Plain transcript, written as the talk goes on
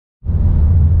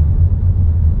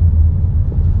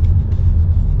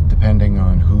depending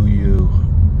on who you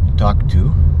talk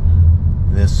to.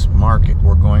 This market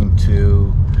we're going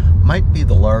to might be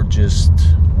the largest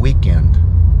weekend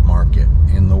market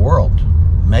in the world.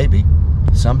 Maybe.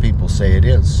 Some people say it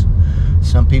is.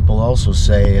 Some people also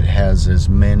say it has as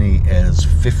many as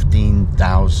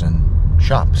 15,000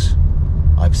 shops.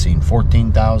 I've seen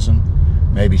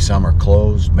 14,000. Maybe some are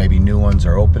closed. Maybe new ones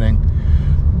are opening.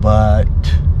 But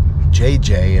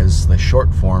JJ is the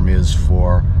short form is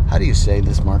for, how do you say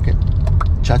this market?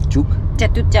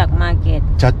 Chatuchak Market.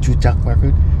 Chatuchak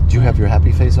Market. Do you have your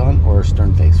happy face on or a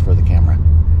stern face for the camera?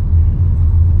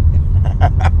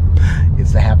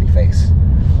 It's the happy face.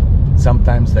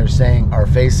 Sometimes they're saying our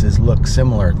faces look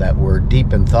similar, that we're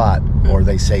deep in thought, or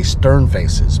they say stern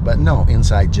faces. But no,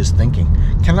 inside just thinking.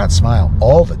 Cannot smile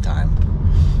all the time.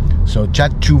 So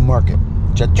Chatuchak Market.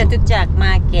 Chatuchak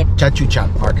Market.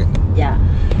 Chatuchak Market. Yeah.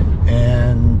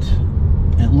 And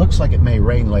it looks like it may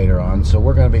rain later on, so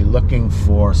we're going to be looking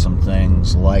for some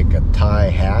things like a Thai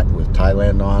hat with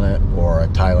Thailand on it, or a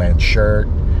Thailand shirt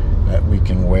that we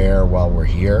can wear while we're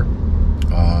here.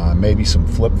 Maybe some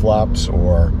flip-flops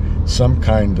or some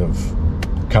kind of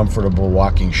comfortable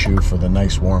walking shoe for the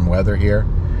nice warm weather here.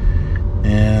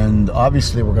 And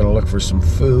obviously we're going to look for some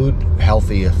food,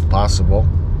 healthy if possible,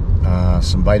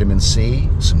 some vitamin C,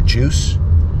 some juice,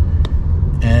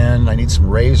 and I need some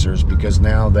razors because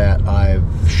now that I've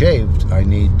shaved, I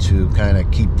need to kind of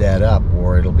keep that up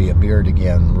or it'll be a beard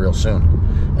again real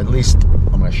soon. At least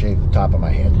I'm going to shave the top of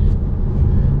my head.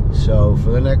 So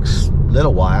for the next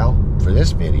little while, for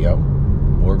this video,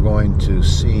 we're going to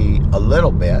see a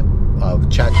little bit of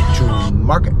Chatuchak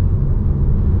Market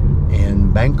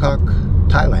in Bangkok,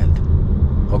 Thailand.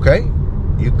 Okay?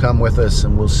 You come with us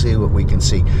and we'll see what we can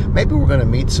see. Maybe we're going to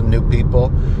meet some new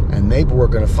people, and maybe we're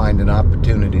going to find an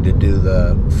opportunity to do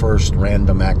the first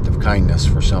random act of kindness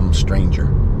for some stranger.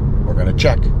 We're going to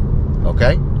check.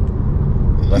 Okay?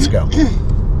 Let's go.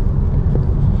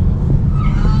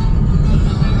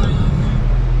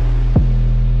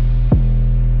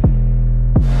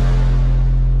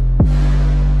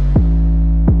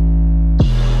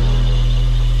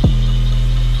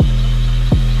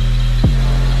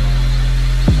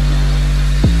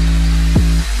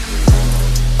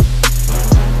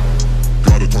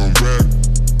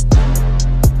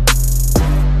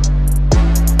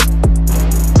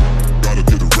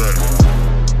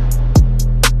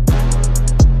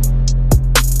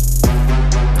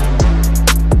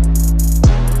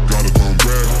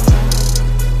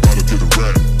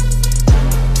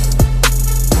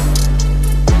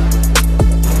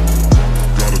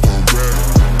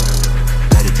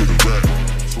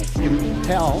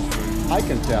 I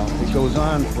can tell it goes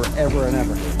on forever and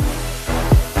ever.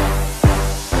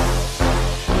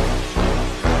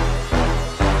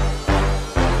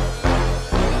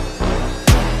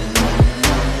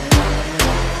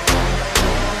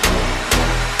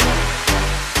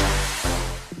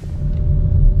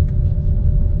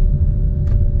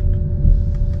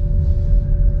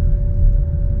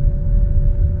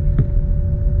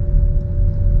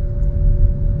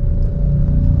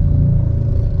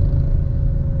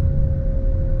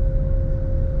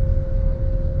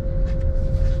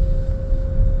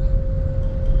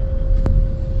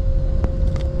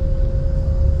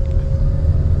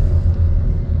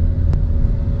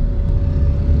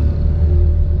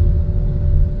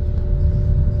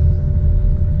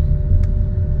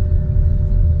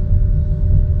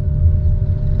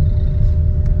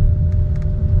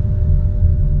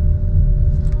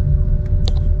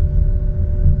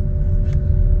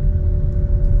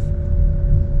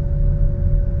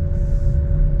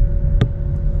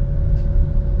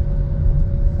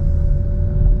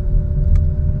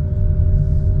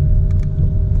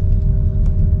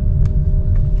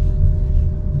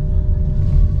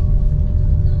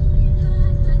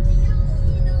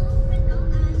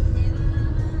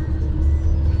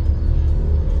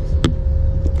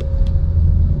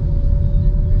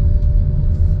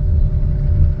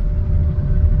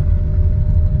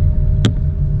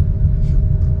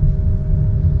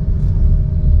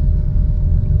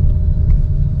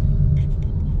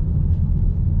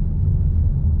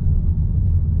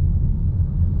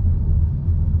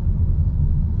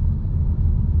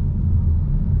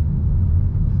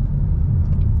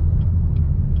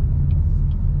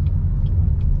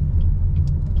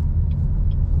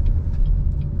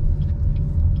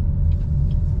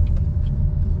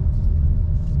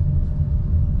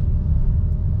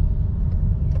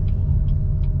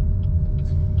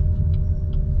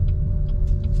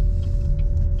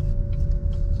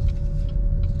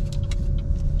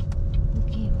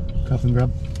 Cuff and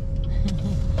grub.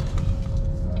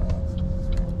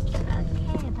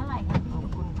 โอเคเท่าไหร่ค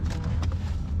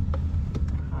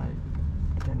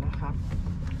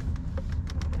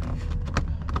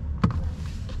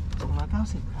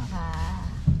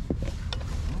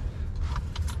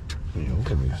They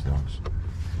open these things.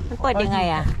 มันเปิดยังไง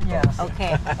อ่ะ Yes. โอเค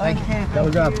Okay. That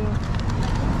was up.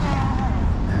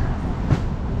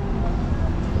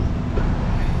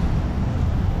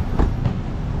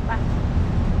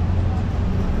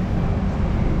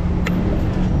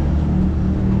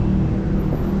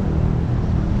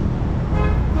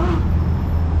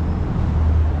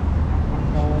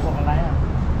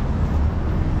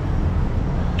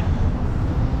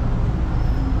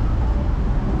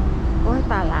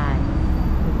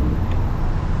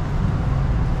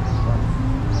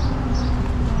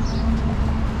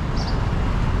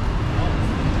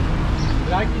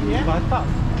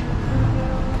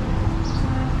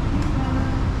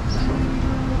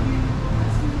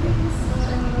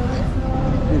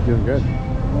 You're doing good.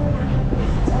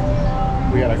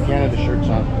 We got our Canada shirts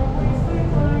on.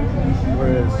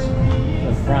 Where is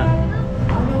the front?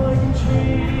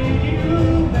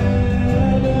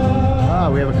 Ah,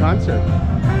 we have a concert.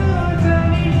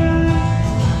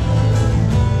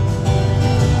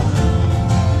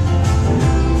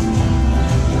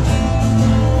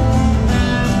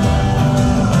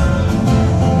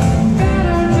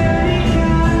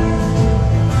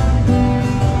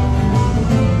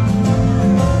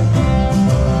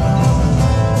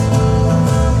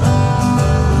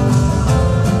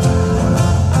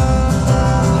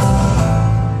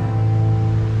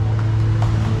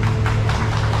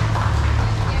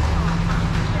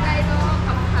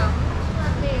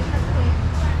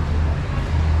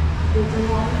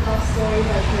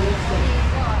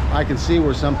 I can see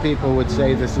where some people would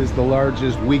say this is the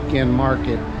largest weekend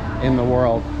market in the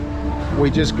world.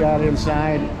 We just got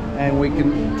inside and we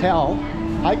can tell,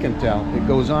 I can tell, it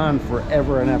goes on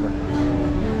forever and ever.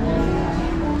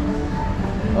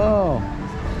 Oh,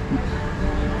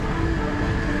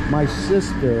 my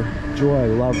sister Joy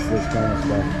loves this kind of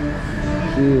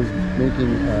stuff. She is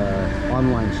making an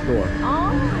online store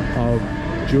of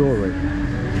jewelry.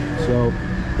 So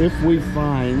if we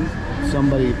find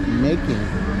somebody making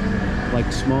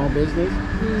like small business,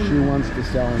 she wants to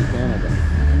sell in Canada.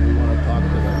 We want to talk to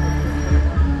them.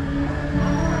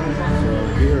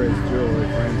 So here is Jewelry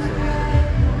Francis.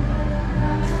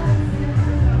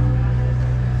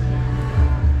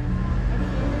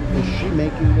 Is she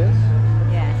making this?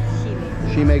 Yes, she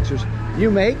makes. She makes hers.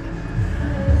 You make?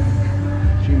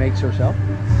 She makes herself?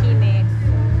 She makes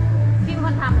พี่เป็นค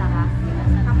นทำเหรอคะ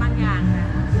ทำบางอย่างนะ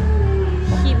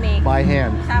She makes By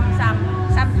hand. sometimes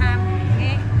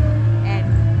make and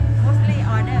mostly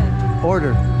order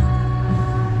Order.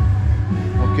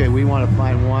 Okay, we want to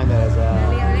find one that has a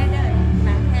real leather ห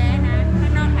นังแท้นะข้า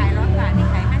งนอกขาย100 บาทนี่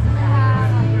ขาย50 บาท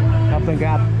Cup and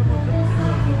gap.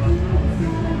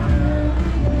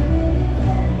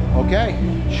 Okay,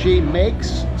 she makes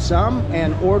some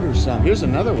and orders some. Here's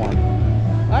another one.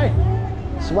 Hi,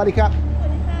 Swaddy Cup.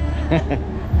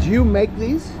 Do you make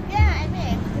these Yeah, I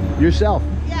make. yourself?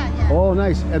 Yeah. Oh,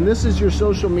 nice. And this is your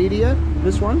social media,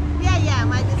 this one? Yeah.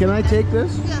 Can I take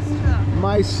this? Yes, sure.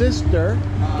 My sister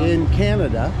in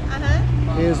Canada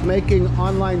is making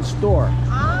online store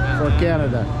for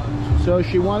Canada. So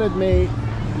she wanted me,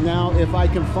 now if I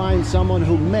can find someone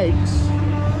who makes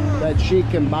that she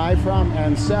can buy from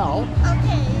and sell.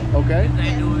 Okay. Okay? I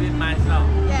do it myself.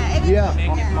 Yeah,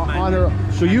 everything. Yeah, on her.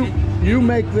 So you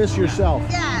make this yourself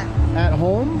Yeah. at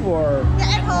home or?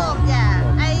 Yeah, at home.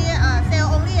 Yeah. I sell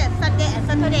only on Sunday and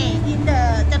Saturday in the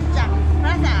Chatuchak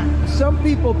Market. Some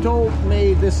people told me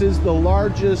this is the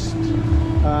largest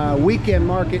weekend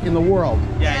market in the world.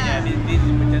 Yeah. This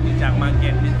is Chatuchak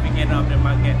Market. This weekend of the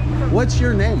market. What's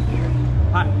your name?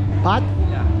 Hot. Pat?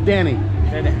 Yeah. Danny.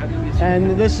 Then I have this. And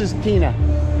this is Tina.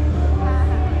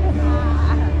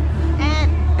 And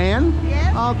Ann?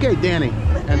 Yes. Okay, Danny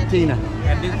and Tina.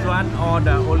 And this one or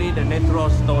the only the natural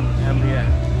stone here.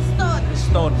 stone.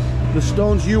 Stone. The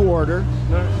stones you order.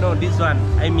 No, this one.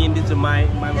 I mean, this is my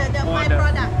My order.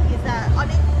 product is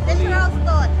only natural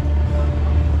stone.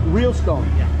 Real stone.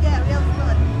 Yeah, real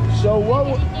stone. So what?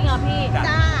 จริงเหรอพี่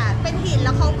จ้าเป็นหินแ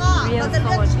ล้วเขาก็ Real เราจะเ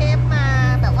ลือก stone เชฟมา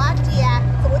แบบว่าเจีย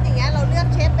สมมติอย่างเงี้ยเราเลือก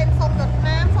เชฟเป็นทรงหยด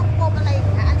น้ำทรงกลมอะไรอย่า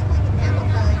งเงี้ยอันนี้คือหินแท้หมด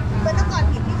เลยเมื่อก่อน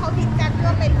หินที่เขาฮิตกันก็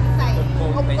เป็นใส่ก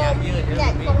ลมๆใหญ่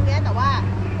ทรงเนี้ยแต่ว่า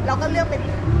เราก็เลือกเป็น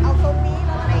เอาทรงนี้แ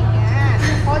ล้วอะไรอย่างเงี้ย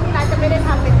เพราะที่ร้านจะไม่ได้ท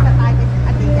ำเป็นสไตล์เป็น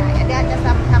อันใหญ่ๆอันเนี้ยจะ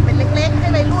ทำเป็นเล็กๆให้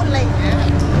วัยรุ่นอะไรอย่างเงี้ย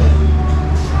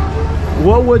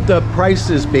What would the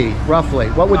prices be roughly?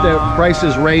 What would the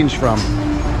prices range from?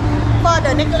 For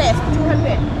the necklace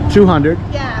 200 200,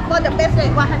 yeah for the best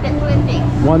rate 120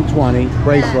 120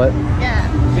 bracelet. yeah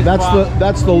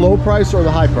That's the low price or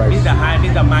the high This price? is the high. This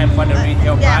is the mine for the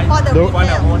retail Yeah, price. for the For the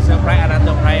retail. wholesale price,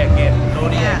 another price again.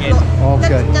 Loading again. โอเ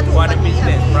ค จะถูกก For ว่า the นี้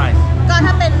business price. ก็ถ้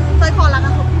าเป็นสร้อยคอรา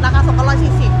คา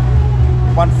240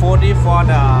 140 for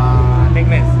the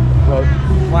necklace.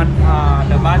 One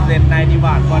the bracelet 90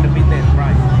 baht for the business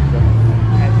price.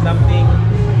 And something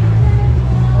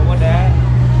over there.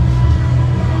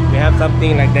 We have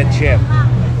something like that shape.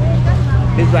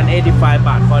 This one 85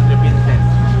 baht for the business.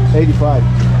 85.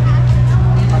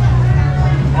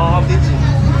 All of this,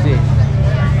 you see.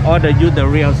 All the use the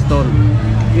real stone.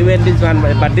 Even this one,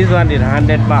 but this one is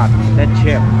 100 baht. That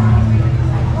shape.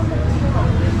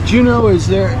 Do you know, is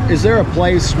there a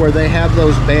place where they have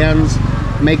those bands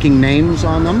making names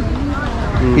on them?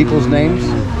 People's names?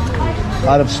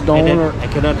 Out of stone or? I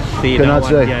cannot see Cannot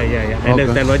that one. say. Yeah. I Okay.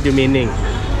 understand what you meaning.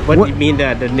 What you mean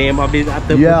the name of this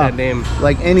after put the name.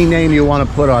 Like any name you want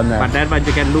to put on But that. that one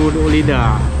you can do only the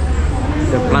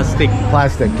plastic.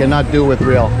 Plastic, cannot do with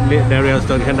real. The real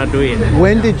stone cannot do it.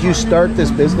 When did you start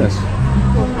this business?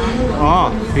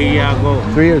 Oh, 3 years ago.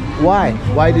 3 years. Why?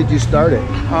 Why did you start it?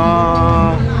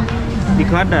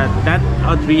 Because that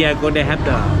 3 years ago they have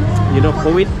the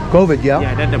COVID. COVID, yeah?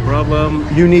 Yeah, that's the problem.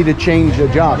 You need to change the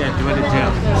job. Yeah, to the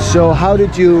job. So how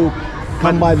did you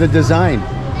come by the design?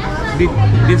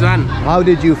 This one. How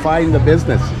did you find the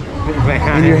business?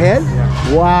 In your head?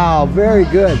 Yeah. Wow, very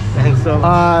good. And so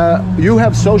You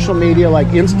have social media like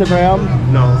Instagram?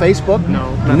 No. Facebook?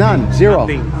 no, nothing, None, zero.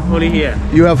 Nothing. Only here.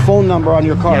 You have phone number on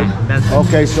your card? Yeah, that's it.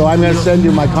 Okay, so I'm going to send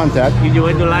you my contact. If you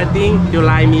want to like thing, you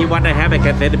like me. What I have, I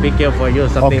can take the picture for you.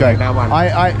 Something Okay. like that one.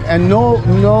 And no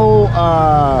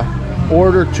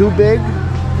order too big.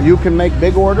 You can make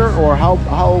big order, or how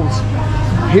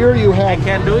here you I have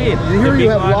can do it. here The you big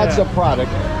have lots order. of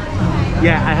product.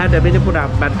 Yeah, I have the many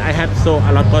product, but I have so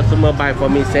a lot of customer buy for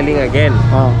me selling again.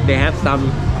 They have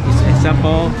some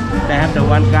example. They have the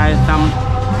one guy some.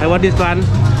 I want this one,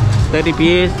 30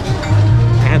 piece.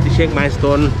 I have to check my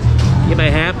stone. If I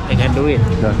have, I can do it.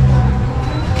 Okay.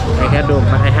 I can do,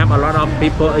 but I have a lot of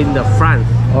people in the front.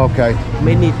 Okay.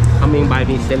 Many coming by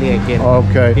me selling again.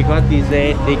 Okay. Because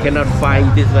they cannot find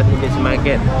this one in this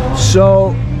market.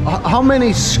 So, how many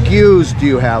SKUs do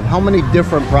you have? How many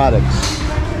different products?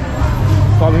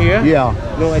 From here? Yeah.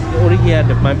 No, it's only here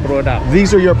my product.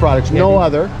 These are your products, no Yeah,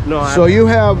 other. no So other. you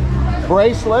have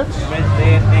bracelets,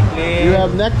 Bracelet, necklace. you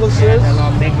have necklaces, a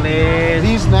lot of necklace.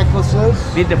 these necklaces.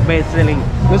 This the best selling.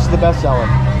 This is the best seller.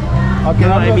 Okay,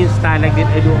 No, I'm I gonna- mean style like this.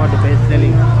 I do all the best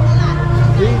selling.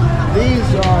 these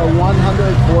are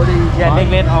 140. Yeah,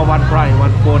 necklace all one price,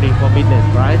 140 for business,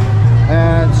 right?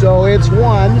 And so it's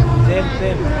one.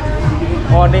 Same.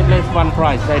 All necklace one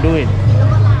price. I do it.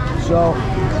 So,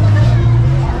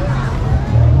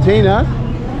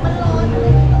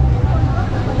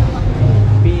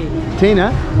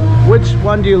 Tina, which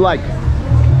one do you like?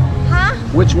 Huh?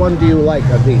 Which one do you like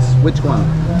of these? Which one?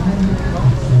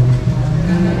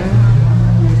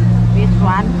 This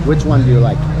one. Which one do you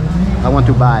like? I want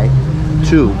to buy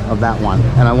 2 of that one,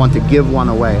 and I want to give one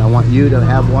away. I want you to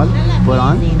have one put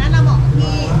on. สีนั้นเราบอก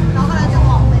พี่น้องก็เลยจะ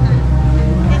บอกเลยนะ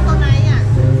เด็กตัวไหนอ่ะ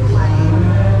สวย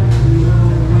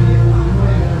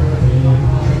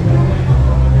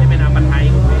นี่เป็นอาบันไทย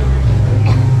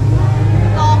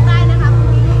ลองได้นะคะคุณ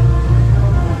พี่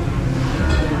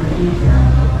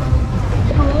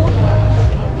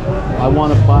I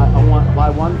want to buy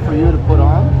one for you to put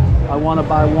on. I want to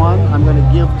buy one I'm going to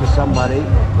give to somebody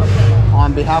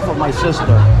on behalf of my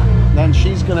sister. Then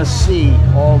she's going to see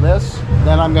all this.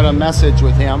 Then I'm going to message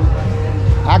with him.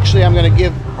 Actually, I'm going to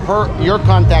give her your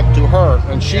contact to her,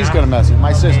 and she's going to message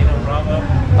my sister. No problem.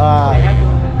 Uh,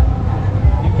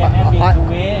 You can add me I- two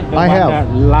way. The I one have. that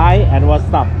Line and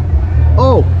WhatsApp.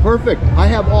 oh, perfect. I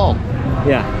have all.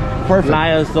 Yeah. Perfect.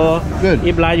 Line also. Good.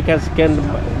 If Line, you can scan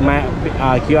my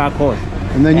QR code.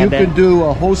 And then you then- could do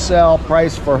a wholesale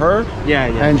price for her. Yeah.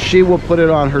 And she will put it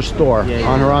on her store, Yeah.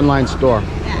 on her online store.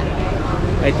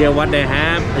 I tell what they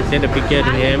have. I send a picture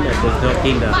to him and just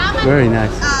talking the. ฟ้ามัน Very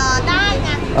nice. ได้ไง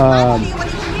ไม่พอดีวัน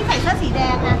นี้คุณพี่ใส่เสื้อสีแด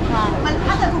งนะมัน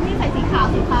ถ้าเกิดคุณพี่ใส่สีขาว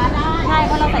สีฟ้าได้ ใช่เ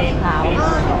พราะเราใส่สีขาว สี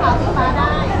ขาวสีฟ้าไ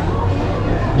ด้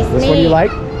This one you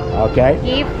like? Okay.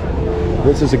 Gift.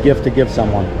 This is a gift to give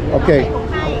someone. Okay. ผม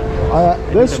ให้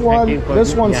This The one, packing for this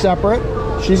you, one's yeah. separate.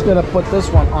 She's gonna put this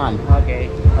one on, Okay.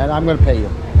 and I'm gonna pay you.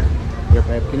 Here,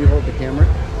 babe. Can you hold the camera?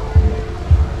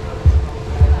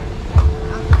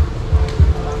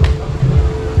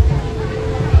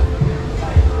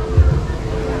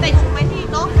 ใส่ถุงไหมที่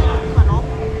เนาะขอเนาะ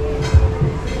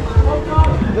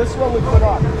This one we put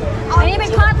on. อันนี้เป็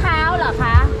นข้อเท้าเหรอค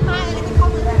ะ ไม่อันนี้เป็นข้อ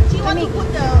มือชื่อว่าทุกคน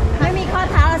เจอ ไม่มีข้อ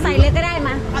เท้าเราใส่เลยก็ได้ม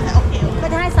า เอาแต่โอเค ก็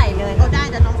จะให้ใส่เลย เอาได้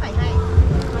แต่น้องใส่ให้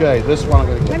Okay, this one I'm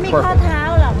gonna ไม่ give. มีข้อ Perfect. เท้า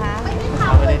เหรอคะ ไม่ได้ท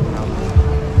ำเลย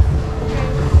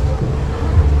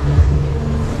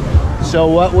So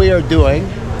what we are doing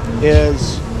is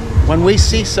when we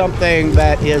see something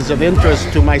that is of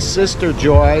interest to my sister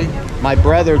Joy, my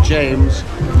brother James,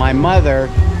 my mother,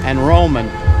 and Roman,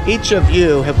 each of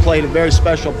you have played a very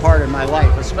special part in my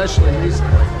life, especially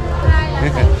recently.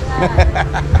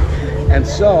 And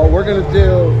so we're going to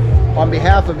do, on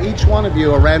behalf of each one of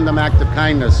you, a random act of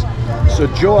kindness. So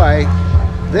Joy,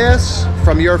 this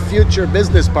from your future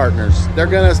business partners. They're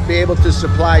going to be able to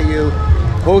supply you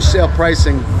wholesale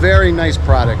pricing, very nice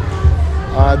product.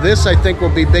 This I think will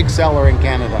be big seller in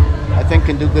Canada. I think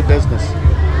can do good business,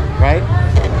 right?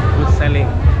 Good selling.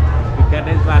 Because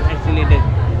this one actually they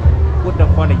put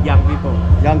them for the young people.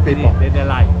 Young people. They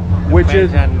like. Which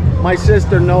fashion. is, my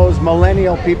sister knows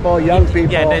millennial people, young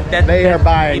people, they are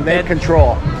buying, they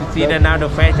control. See that now the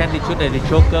fashion, the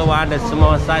choker one, the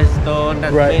small size stone,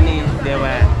 the mini, they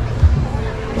wear.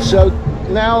 So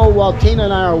now while Tina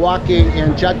and I are walking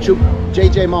in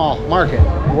Chatuchak Market,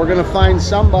 we're going to find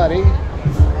somebody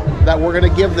that we're going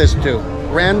to give this to.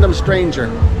 Random stranger.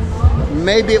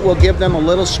 Maybe it will give them a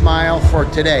little smile for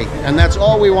today. And that's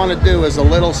all we want to do is a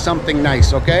little something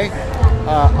nice, okay?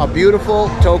 A beautiful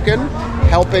token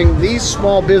helping these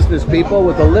small business people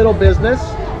with a little business.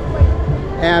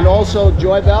 And also,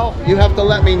 Joy Bell, you have to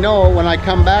let me know when I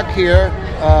come back here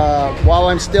while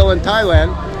I'm still in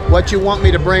Thailand what you want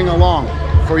me to bring along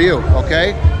for you,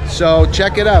 okay? So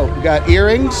check it out. We got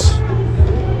earrings,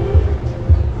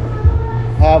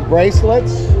 have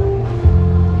bracelets,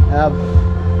 have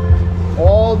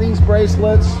all these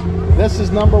bracelets. This is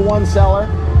 #1 seller.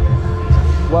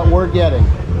 What we're getting,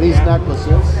 these necklaces.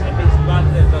 And this one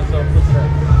is also good.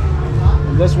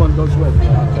 And this one goes with it.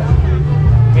 Okay.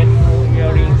 With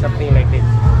earring, something like this.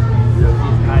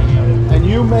 And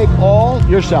you make all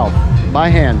yourself by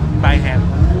hand. By hand.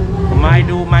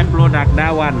 My product,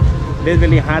 that one. This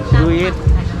really hard to do it.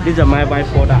 These are my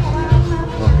product.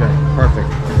 Okay, perfect.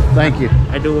 Thank you.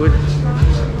 I do it.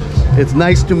 It's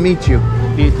nice to meet you.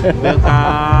 Please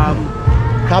welcome.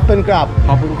 Cup and cup. ข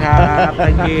อบคุณครับ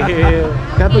Thank you.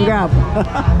 Cup and cup.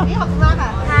 นี่ขอบคุณมากค่ะ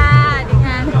ค่ะดี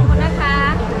ค่ะขอบคุณนะคะ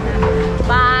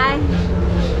บาย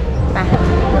ไป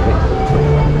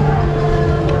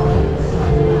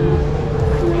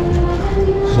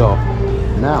So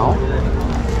now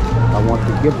I want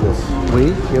to give this.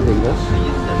 Giving this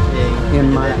in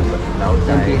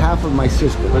behalf of my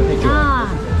sister. อ่า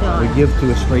จอด We give to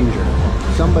a stranger.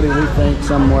 Somebody we think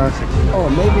somewhere. Oh,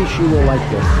 maybe she will like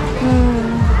this.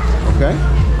 Okay?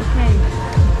 Okay.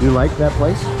 You like that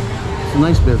place? It's a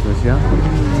nice business, yeah?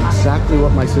 It's exactly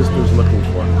what my sister's looking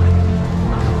for.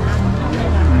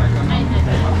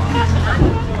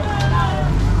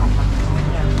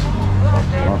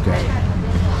 Okay.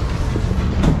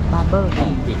 Barber.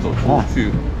 Oh.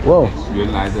 Whoa. 原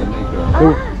来的那个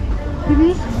Ooh.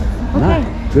 Baby. Okay.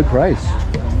 Good price.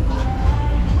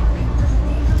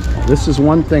 This is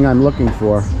one thing I'm looking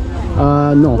for.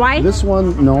 No. Right? This one,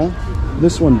 no.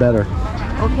 This one better.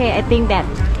 Okay, I think that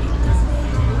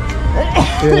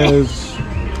Is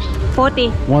 40.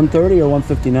 130 or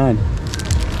 159?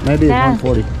 Maybe it's Yeah.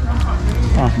 140.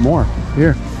 Ah, more.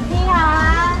 Here. พี่คะ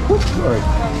Sorry.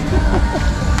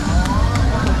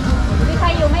 มีใคร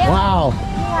อยู่ไหม Wow.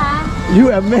 พี่คะ You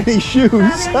have many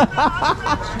shoes.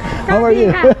 How are you?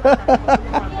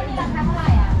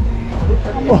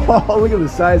 Oh, look at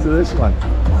the size of this one.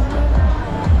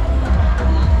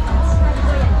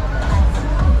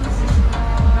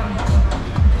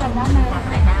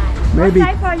 Maybe, What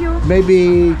size for you? maybe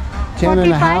 10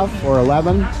 and a 45? half or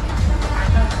 11.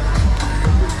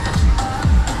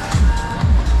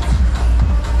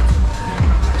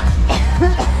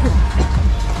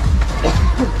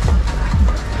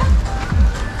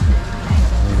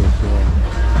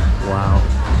 Wow.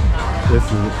 This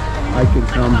is, I can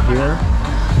come here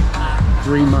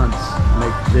 3 months,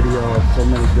 make video of so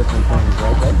many different things,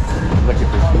 right? Look at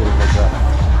this beautiful dress.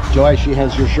 Joy, she has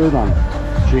your shirt on.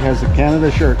 She has a Canada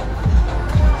shirt.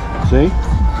 See?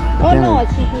 Oh no, Canada.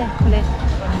 cheap.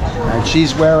 And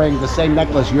she's wearing the same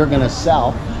necklace you're going to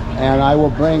sell, and I will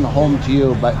bring home to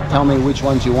you, but tell me which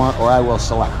ones you want or I will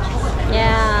select.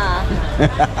 Yeah.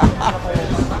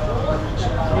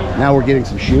 Now we're getting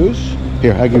some shoes.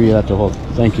 Here, I'll give you that to hold.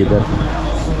 Thank you, babe.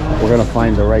 We're going to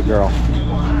find the right girl.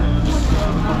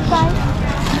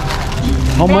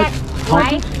 How much?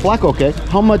 White. Black, okay.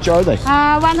 How much are they?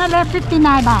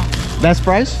 159 baht. Best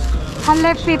price?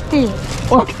 150.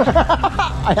 Okay.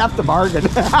 I have to bargain.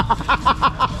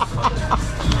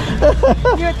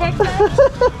 You take that?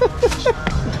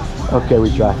 Okay, we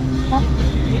try.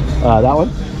 That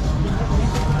one?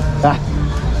 Ah.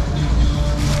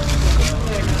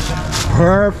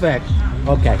 Perfect.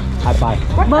 Okay, I buy.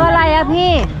 เบอร์อะไรอะ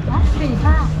พี่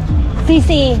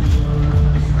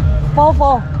44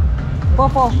 44 โป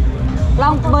โปลอ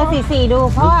งเบอร์44ดู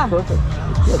เพราะว่า Perfect.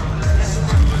 It's good.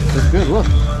 It's good. Look.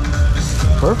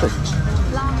 Perfect.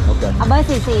 Okay. เอาเบอร์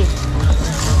44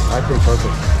 I think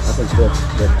perfect. I think good.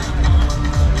 Good.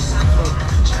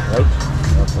 Right?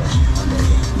 Okay.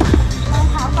 ลอง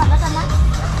ขาวก่อนแล้วกันนะ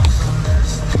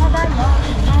ถ้าได้เนาะ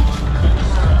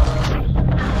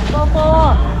โปโป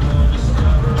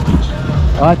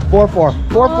 4-4.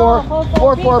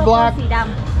 4-4 black. สีด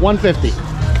ำ 150.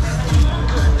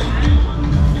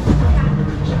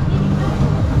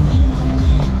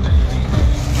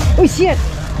 Oh shit!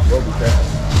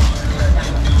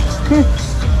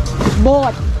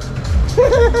 Bored.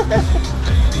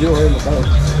 You were in the boat.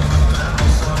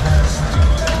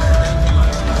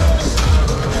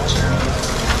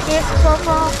 Yes,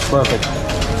 purple. Perfect.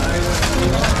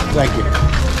 Thank you.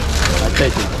 I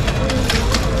take it.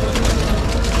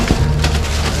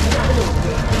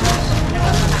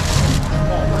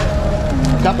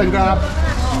 Cup and grab.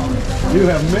 You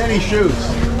have many shoes.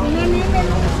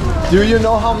 Do you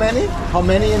know how many? How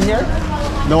many in here?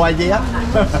 No idea?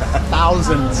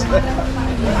 Thousands.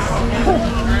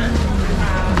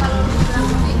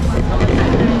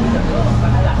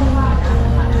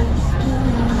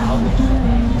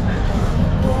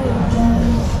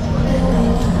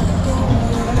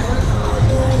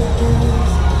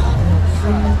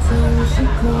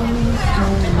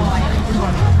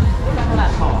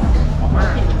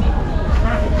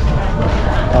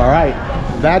 All right,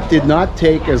 that did not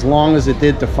take as long as it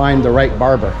did to find the right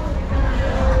barber.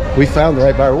 We found the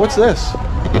right barber. What's this?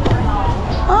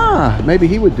 Ah, maybe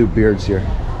he would do beards here.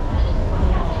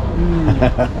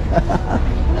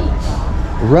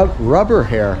 Rubber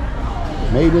hair,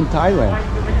 made in Thailand.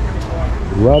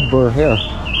 Rubber hair.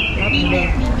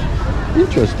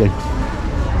 Interesting.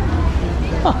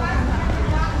 Huh.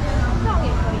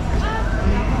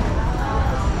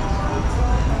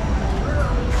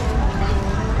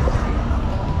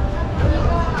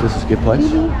 This is a good place.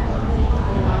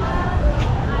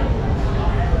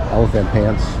 Elephant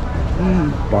pants.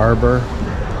 Barber.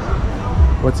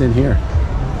 What's in here?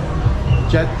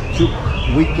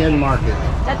 Chatuchak Weekend Market.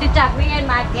 Chatuchak Weekend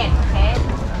Market. Okay.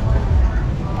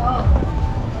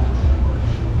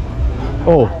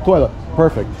 Oh, toilet.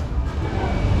 Perfect.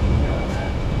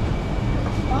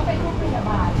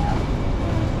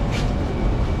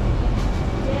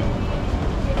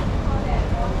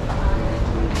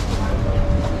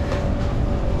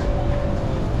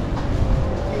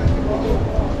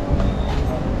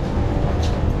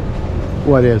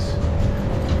 What is?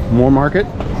 More market?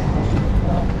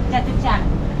 Chatuchak.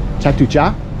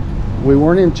 Chatuchak? We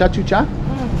weren't in Chatuchak?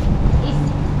 It's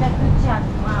Chatuchak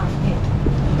Market.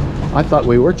 I thought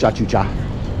we were Chatuchak.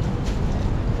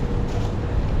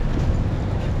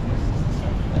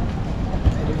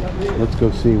 Let's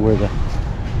go see where the...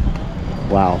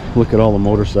 Wow, look at all the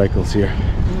motorcycles here.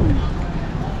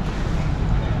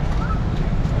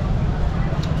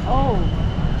 Oh.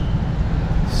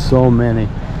 So many.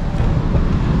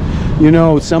 You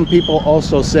know, some people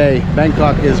also say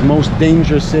Bangkok is most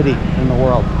dangerous city in the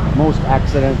world. Most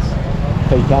accidents,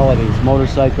 fatalities,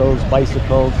 motorcycles,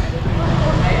 bicycles.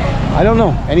 I don't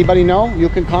know. Anybody know? You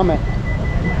can comment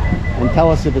and tell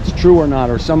us if it's true or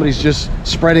not, or somebody's just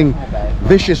spreading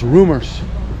vicious rumors.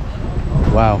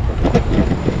 Wow.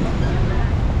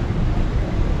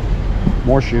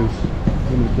 More shoes.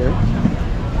 Give me the carrot.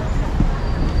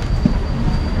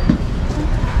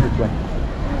 Which way?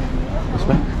 This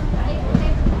way?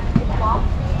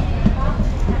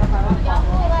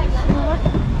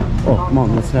 Oh, come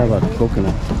on, let's have a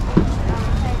coconut.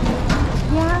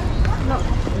 Yeah.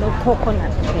 No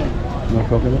coconut. Okay. No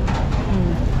coconut?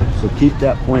 So keep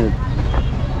that pointed.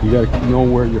 You gotta know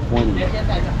where you're pointing.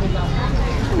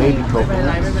 Baby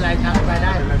coconut.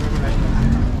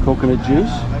 Coconut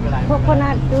juice?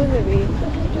 Coconut juice, baby.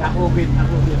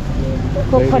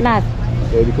 Coconut.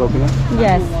 Baby coconut?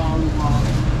 Yes.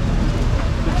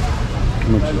 How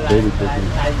much is baby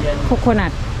coconut?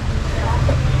 Coconut.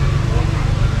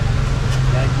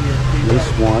 This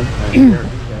one.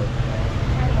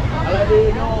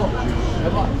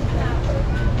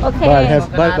 Okay. But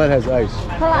it has ice.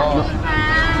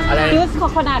 Juice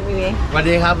coconut, baby. But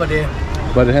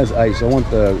it has ice. I want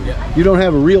the... You don't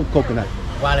have a real coconut.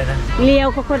 ว่าเลยนะ เรียว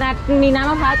โคโคนัทมีน้ำ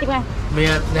มะพร้าวจริงไหม เนี่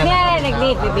ยเด็กดี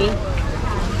ดบี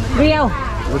เรียว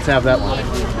Let's have that one.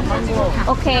 โ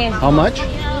อเค How much?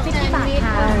 50 บาท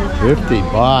ค่ะ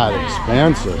 50 baht.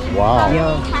 Expensive. Wow.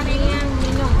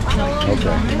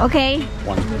 Okay. โอเค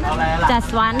One. just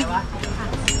one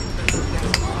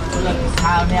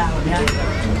ข้าวเนี่ยวันนี้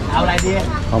เอาอะไรดี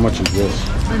How much is this?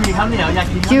 ไม่มีข้าวเหนียวอยาก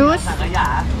กิน Juice สังขยา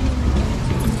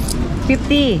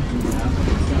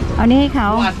 50 เอานี่ให้เขา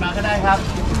อัดมาก็ได้ครับ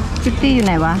 50อยู่ไ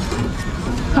หนวะ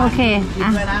โอเค อ่ะ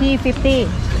พี่50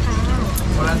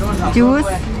 juice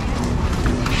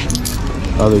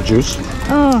Other juice?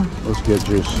 เออ Let's get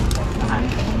juice.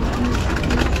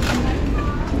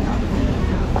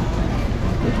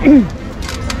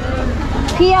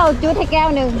 พี่เอาจู๊ดให้แก้ว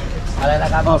หนึ่ง อะไรนะ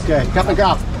ครับ Okay, cup and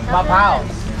cup. มะพร้าว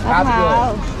มะพร้าว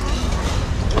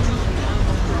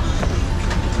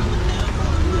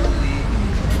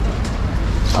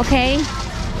โอเค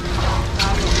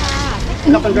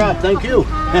Cup and cup, thank you.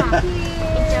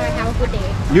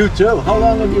 You too. How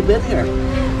long have you been here?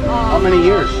 How many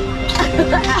years?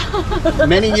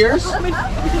 Many years?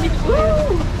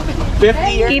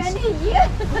 50 years?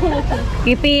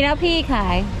 กี่ปีแล้วพี่ขา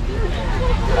ย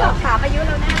ถามอายุเ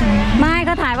ราแน่ ไม่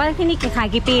ก็ถ่ายว่าที่นี่ขาย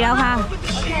กี่ปีแล้วค่ะ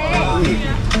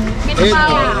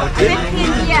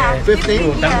 15 years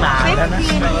ตั้งนานแล้วนะ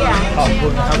ขอบคุ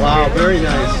ณครับ Wow, very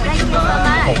nice.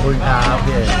 ขอบคุณครับ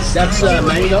พี่ That's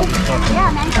mango.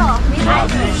 Yeah, mango.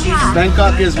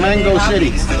 Bangkok is Mango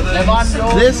City.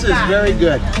 This is very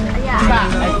good.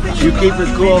 You keep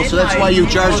it cool, so that's why you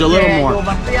charge a little ดู more.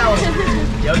 มันเปรี้ยว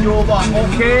เดี๋ยวดูบอกโอ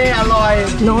เค อร่อย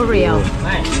no real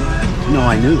No,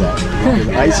 I knew that.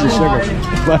 Ice and sugar.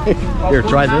 Here,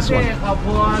 try this one. ขอบ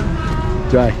คุณ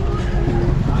Try.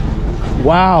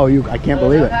 Wow, I can't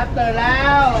believe it. ครับเจอแล้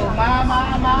ว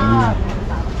มา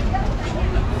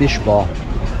Fish ball.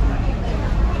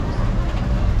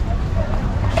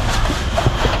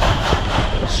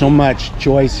 So much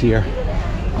choice here.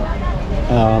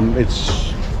 It's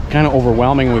kind of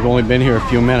overwhelming. We've only been here a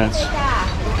few minutes.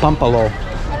 Pampalo.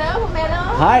 Hello, Pomelo.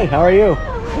 Hi, how are you?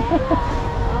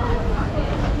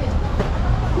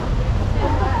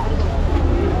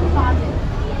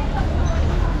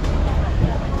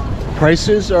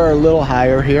 Prices are a little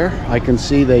higher here. I can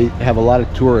see they have a lot of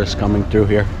tourists coming through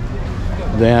here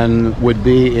than would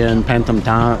be in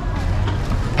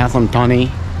Pathumthani.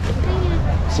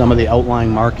 Some of the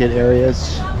outlying market areas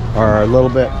are a little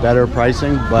bit better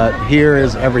pricing, but here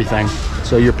is everything.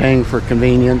 So you're paying for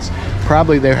convenience.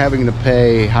 Probably they're having to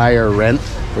pay higher rent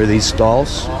for these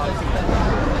stalls.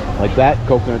 Like that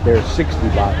coconut there is 60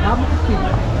 baht.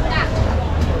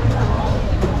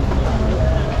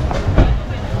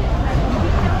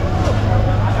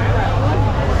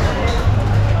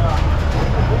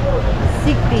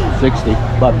 $60,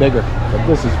 but bigger. But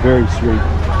this is very sweet.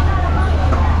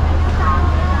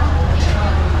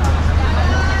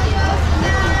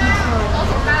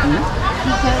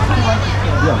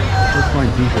 Yeah, let's find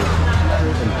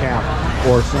t-shirts and cap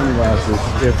or sunglasses.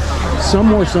 If some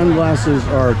more sunglasses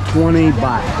are 20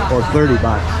 baht or 30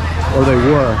 baht, or they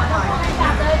were.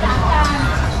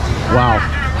 Wow.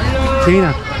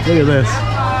 Tina, look at this.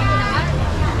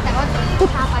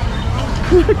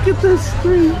 Look at this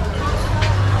street.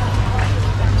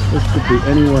 This could be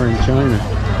anywhere in China.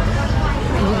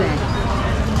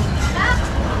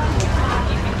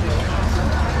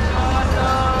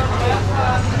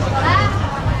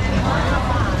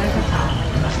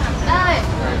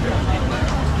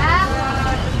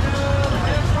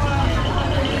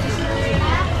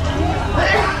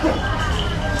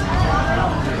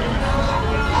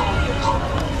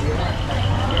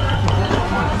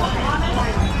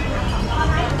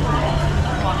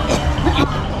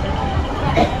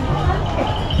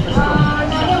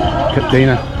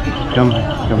 Dana, come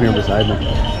here beside me.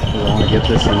 We want to get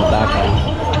this in the background.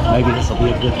 Maybe this will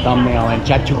be a good thumbnail. And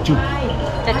Chatuchak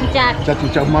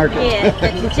Market. Yeah,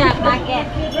 Chatuchak Market.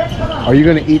 Are you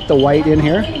going to eat the white in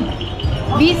here?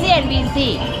 BC and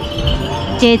BC.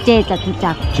 JJ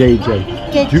Chatuchak.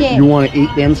 JJ. You want to eat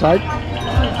the inside?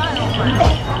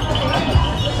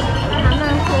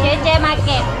 JJ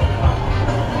Market.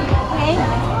 Okay.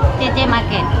 JJ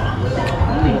Market.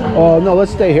 Oh no,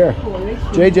 let's stay here.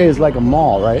 JJ is like a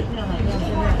mall, right?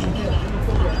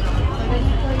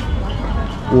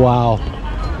 Wow.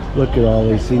 Look at all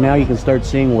these. See, now you can start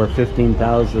seeing where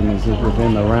 15,000 is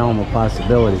within the realm of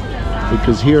possibility.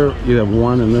 Because here you have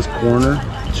one in this corner,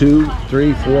 2,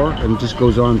 3, 4, and it just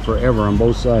goes on forever on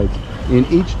both sides. In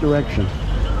each direction.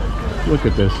 Look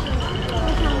at this.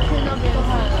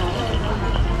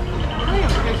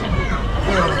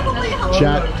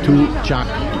 Chatuchak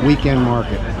Weekend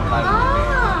Market.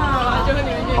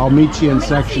 I'll meet you in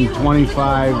section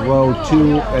 25, row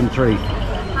 2 and 3.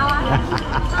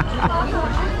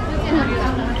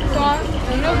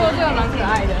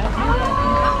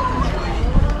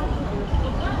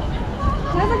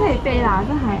 那这可以背啦，这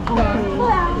还 OK。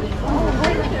对啊，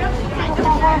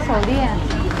手链。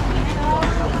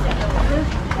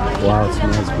Wow, it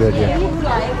smells good here.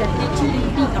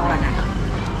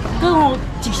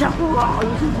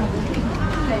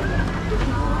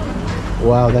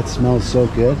 Wow, that smells so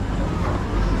good.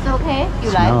 It's okay.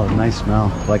 You Smell, nice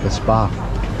smell, like a spa.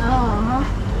 Uh-huh.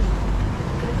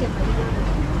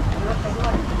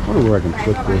 I wonder where I can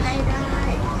put this.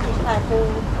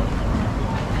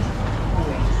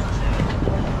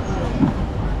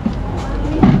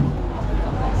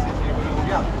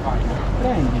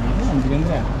 Prendi,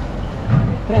 Andrea.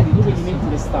 Prendi dove li metti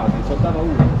l'estate, soldava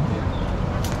uno.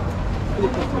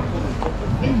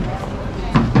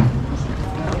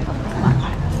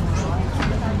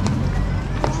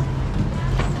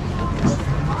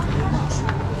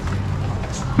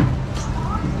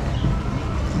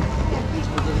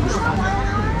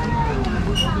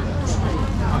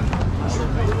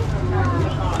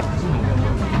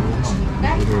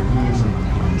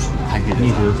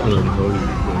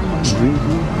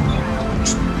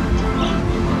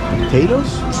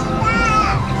 Potatoes?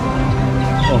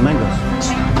 Oh, mangoes.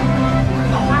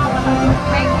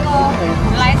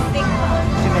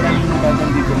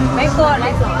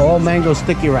 All mango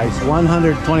sticky rice,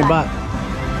 120 baht.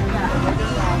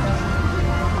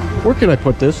 Where can I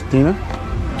put this, Tina?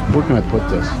 Where can I put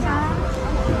this?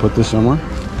 Can I put this somewhere?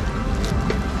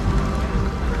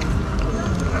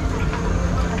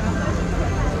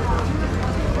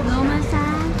 No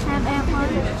massage, have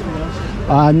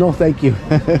airport. No, thank you.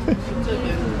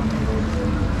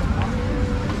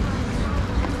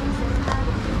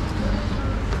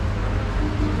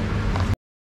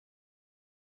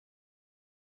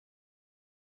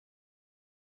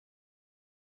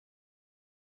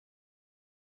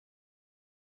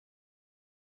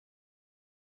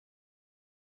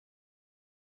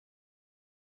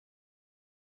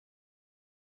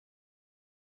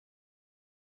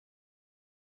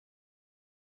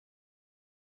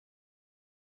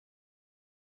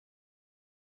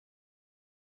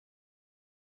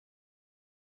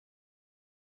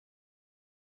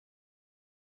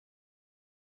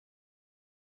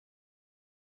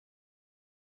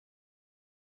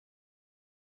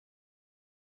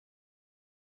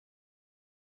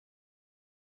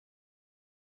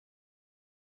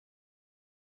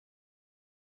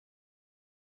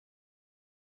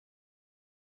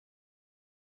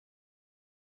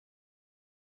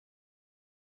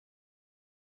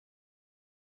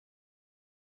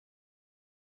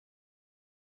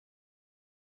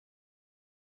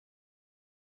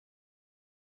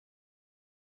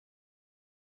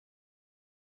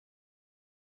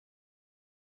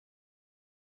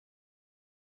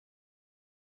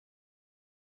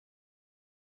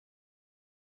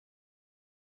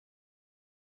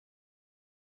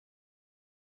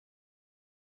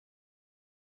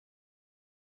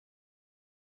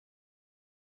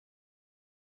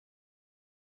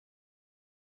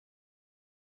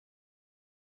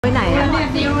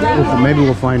 Maybe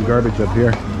we'll find garbage up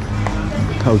here,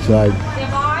 outside.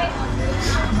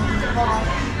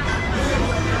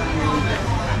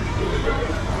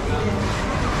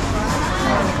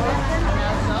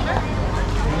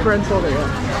 Friends over here.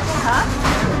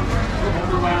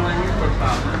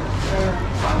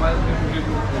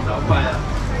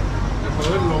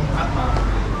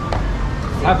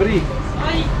 Apri.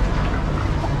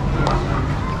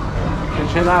 Che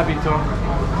c'è l'abito.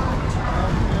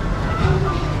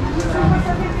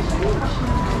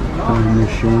 Time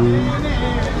machine.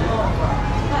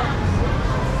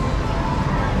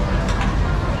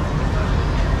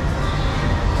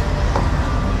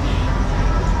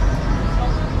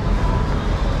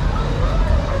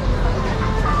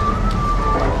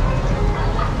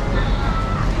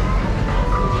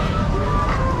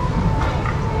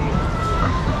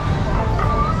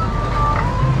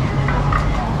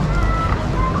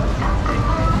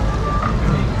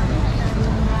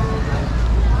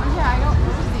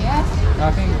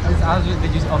 I think they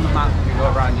just on the map, you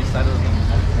go around, you settle them.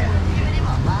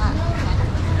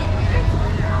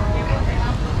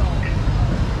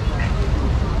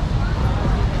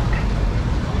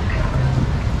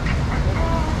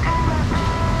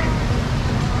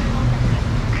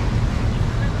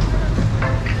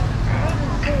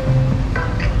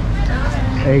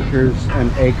 Acres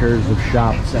and acres of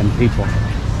shops and people.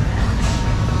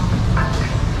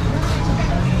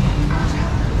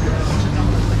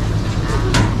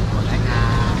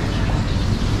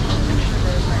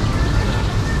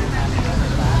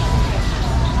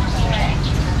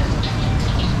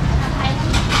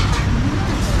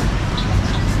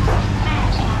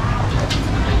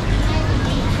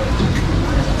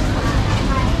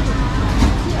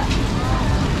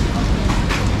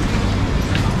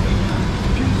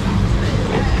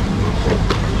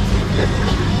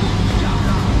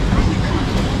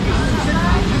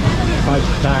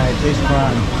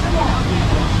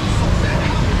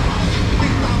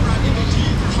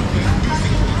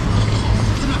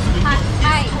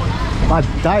 Pad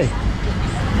Thai.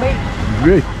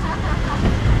 Good.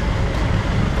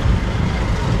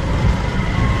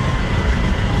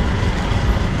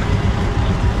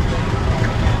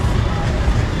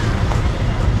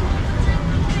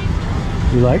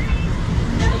 You like?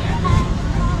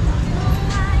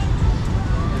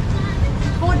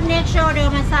 Food neck shoulder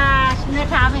massage เนื้อ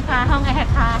เท้าไหมคะห้องไอแฮก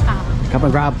ค่ะ Come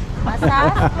and grab.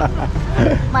 massage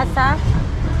massage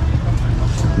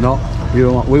No, you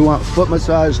don't want. We want foot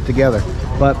massage together.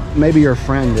 But maybe your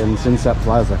friend in Sunset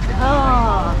Plaza.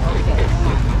 oh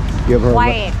okay Give her.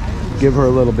 Quiet. Give her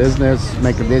a little business.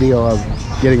 Make a video of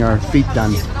getting our feet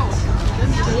done.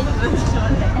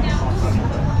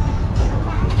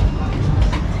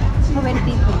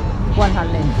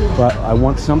 100 But I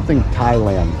want something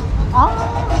Thailand, oh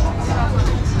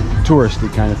touristy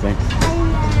kind of thing.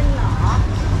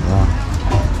 Wow.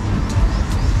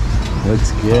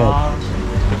 Looks good.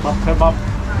 Kebab.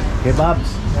 Kebabs,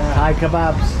 Thai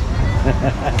kebabs.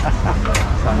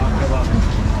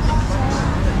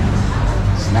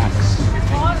 Snacks.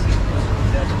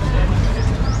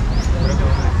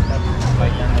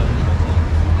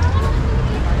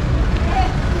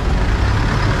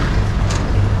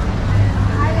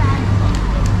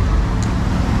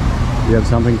 You have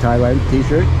something Thailand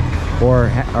T-shirt or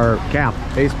cap,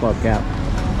 baseball cap.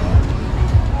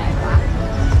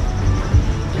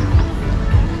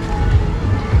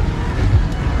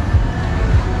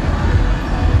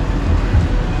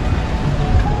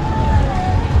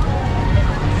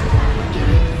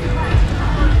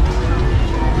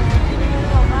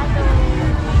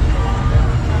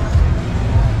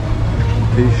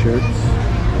 T-shirts.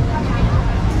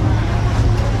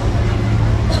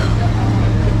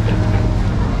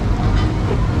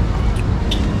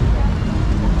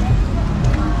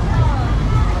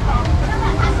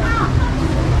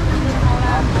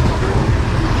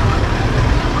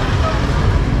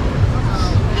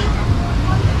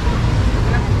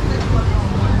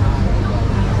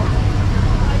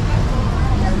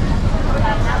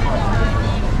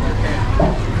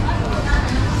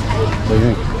 What do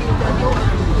you think?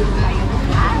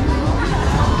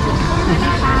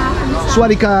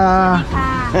 Swadika.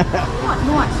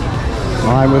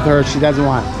 Oh, I'm with her. She doesn't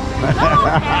want.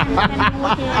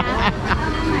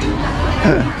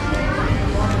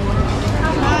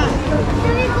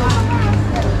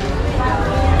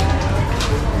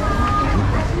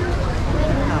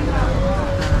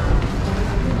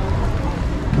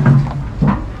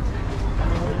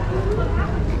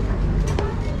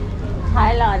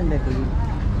 Thailand baby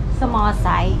small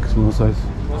size Small size.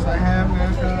 What I have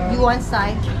you want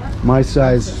size My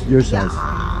size, your size.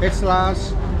 X large,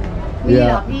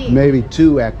 Yeah, maybe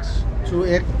 2X.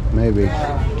 2X. Maybe.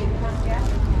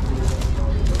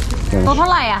 ตัวเท่า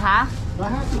ไหร่อะคะ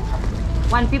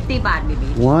150 บาท baby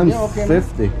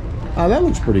 150. Oh, that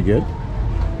looks pretty good.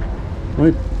 Let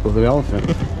me with the elephant.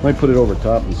 Let me put it over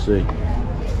top and see.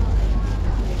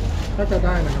 ถ้าจะไ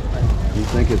ด้นะครับ You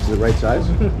think it's the right size?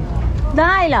 ไ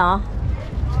ด้เหรอ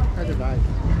ถ้าจะได้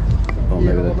Oh,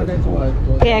 maybe that ไม่ได้ doesn't ตัว hold.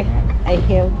 ตัว Okay I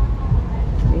help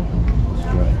Let's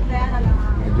try it.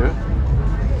 Can you do it?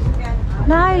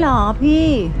 ได้เหรอพี่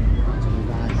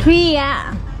3อะ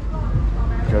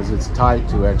Because it's tied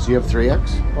to X. You have 3X?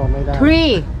 ก็ไม่ได้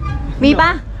 3มีป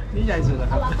ะ นี่ใหญ่สุดแล้ว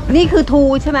ครับ นี่คือ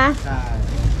 2 ใช่ไหม ใช่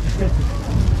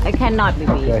I cannot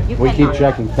baby Okay. you We keep cannot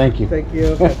checking. Thank you. Thank you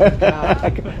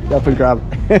Up and grab.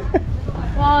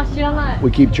 ว้าวเชื่อมาก We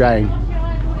keep trying.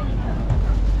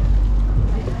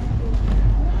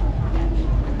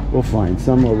 We'll find.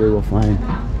 Somewhere we will find.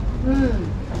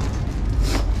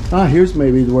 Ah, here's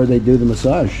maybe where they do the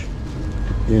massage.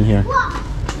 In here.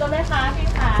 รถไหมคะพี่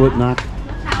คะ Foot knock.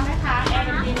 เท้าไหมคะแอร์เ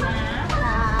ป็นดินนะ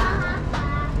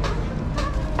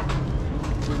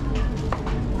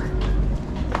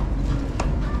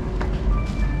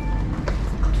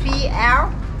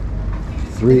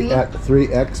3L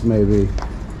 3X maybe.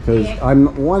 Because I'm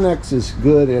 1X is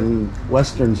good in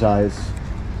Western size.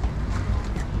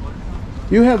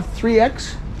 You have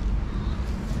 3X?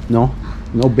 No?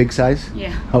 No big size?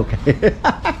 Yeah. Okay.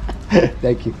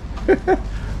 Thank you.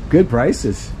 Good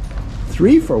prices.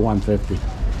 3 for 150.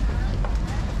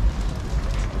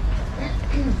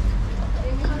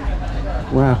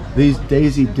 Wow, these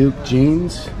Daisy Duke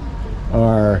jeans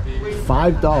are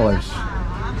 $5.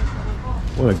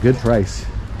 What a good price.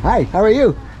 Hi, how are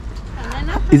you?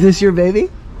 Is this your baby?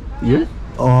 You?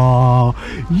 Oh,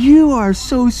 you are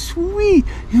so sweet.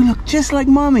 You look just like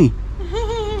mommy.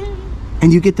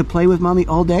 And you get to play with mommy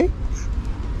all day?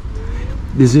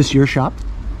 Is this your shop?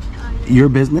 Your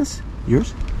business?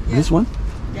 Yours? This one?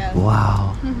 Yeah.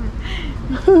 Wow.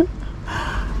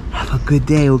 Have a good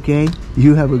day, okay?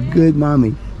 You have a good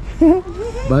mommy.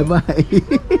 Bye-bye.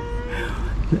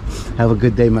 Have a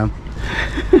good day, mom.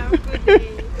 Have a good day.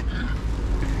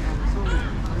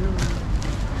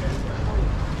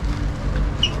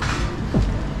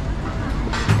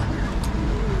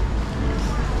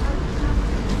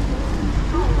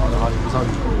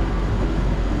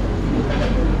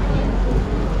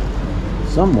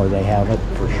 Somewhere they have it,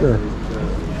 for sure.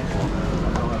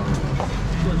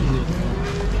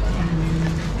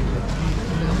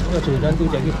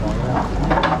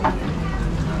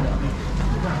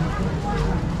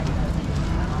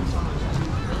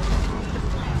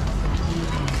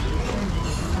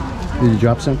 Did you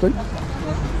drop something?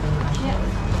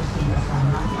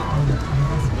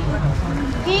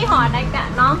 พี่หอนาฬิกา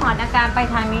น้องหอนาฬิกาไป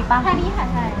ทางนี้ป่ะทางนี้ค่ะ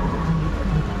ใช่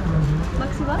บั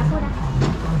กซิวะพูดนะ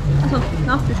เ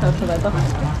นาะจะสวยป่ะ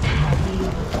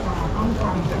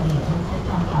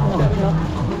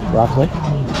Broccoli?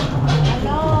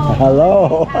 Hello.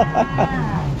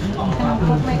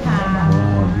 Cook my car.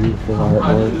 Wow, beautiful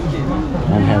artwork.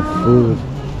 And have food.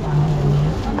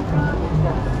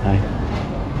 Hi.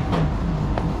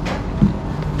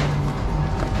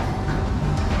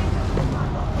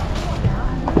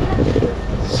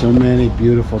 So many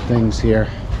beautiful things here.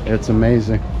 It's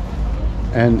amazing.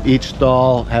 And each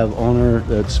stall have owner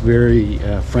that's very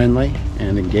friendly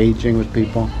and engaging with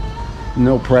people.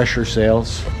 No pressure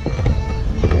sales.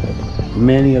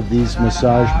 Many of these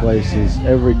massage places,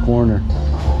 every corner.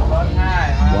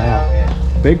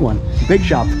 Wow. Big one. Big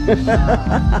shop.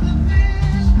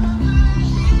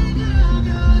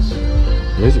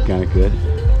 These are kind of good.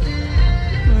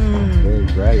 Very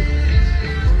bright.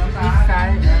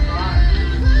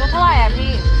 ตัวเท่าไหร่อ่ะ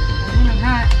พี่ นี่มัน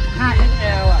5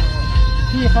 XL อ่ะ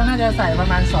พี่เขาน่าจะใส่ประ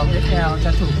มาณ2 XL จ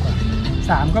ะถูกกว่า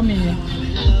3ก็มี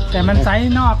แต่มันไซ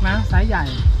ส์นอกนะไซส์ใหญ่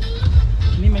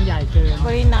นี่มันใหญ่เกิน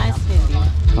Very nice baby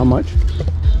How much?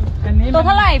 อันนี้ ตัวเ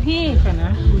ท่าไหร่พี่ กันน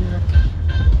ะ465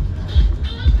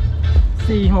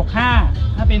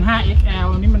ถ้าเป็น5 XL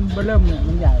นี่มันเริ่มเนี่ย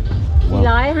มันใหญ่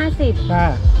 450 ค่ะ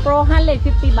โปร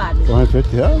150 บาท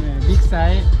 450, yeah. big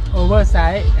size over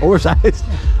size Oversized.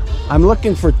 I'm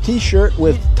looking for t-shirt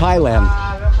with Thailand.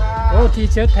 โอ้ที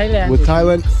เชิ้ตไทยแลนด์ With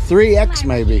Thailand, 3X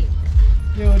maybe.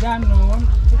 อยู่ด้านโน้น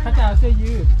ที่เขาจะเอาเสื้อ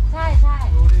ยืด ใช่ใช่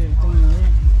ดูดิตรงนี้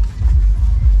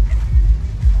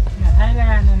เนี่ยไทยแล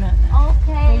นด์นั่นน่ะ โอเค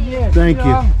เสื้อยืด Thank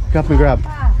you. Cup and grab.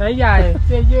 ไซส์ใหญ่เ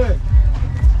สื้อยืด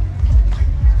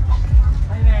ไ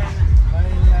ทยแลนด์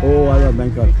Oh, I love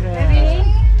Bangkok. baby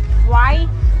white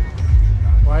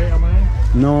ไว้เอาไหม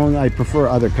No, I prefer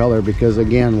other color because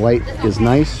again, white is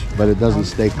nice, but it doesn't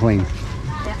stay clean.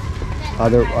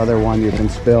 Other one you can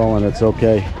spill and it's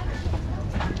okay.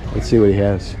 Let's see what he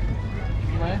has.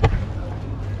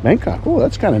 Bangkok. Oh,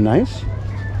 that's kind of nice.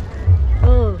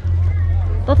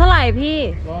 ตัวเท่าไหร่พี่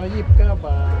 129 บ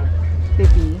าท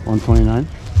baby 129.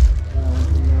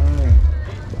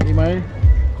 ดีไหม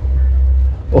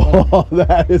Oh,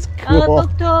 that is เออ cool. ตุ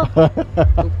ก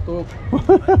ตุก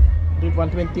ดิบ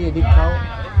120ดิบเขา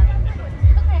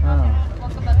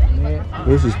นี่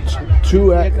This is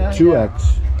 2X. ๆ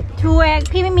2 x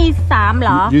พี่ไม่มี3เห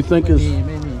รอ Do you think ไม่ is มีไ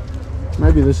ม่มี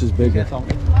maybe this is แค่ bigger? 2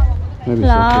 Maybe เ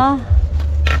หร it's อ okay.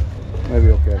 Maybe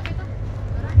okay.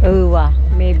 เออว่ะ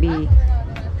maybe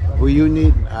Well, you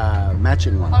need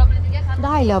matching one. ไ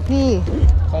ด้เหรอพี่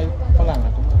ใส่ฝรั่งอ่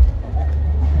ะ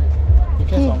มี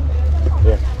แค่2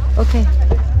 Yeah. โอเค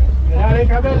ได้เลย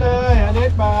ครับได้เลย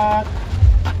100 บาท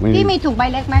We พี่ need- มีถุงใบ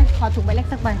เล็กไหมขอถุงใบเล็ก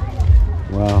สักใบ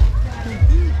Wow.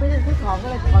 ไม่ได้ซื้อของก็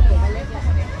เลยขอถุงใบเล็กเลย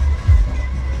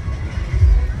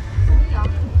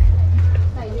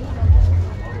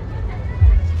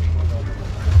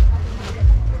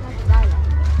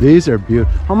These are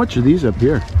beautiful. How much are these up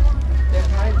here?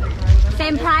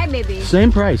 same price baby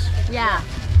Same price. yeah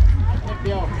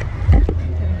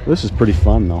This is pretty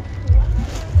fun though.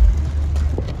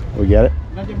 We get it?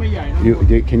 น่าจะไม่ใหญ่นะ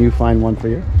Can you find one for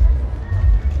you?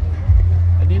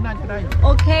 อันนี้น่าจะได้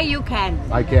okay you can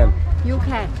I can. you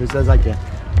can Who says I can?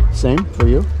 Same for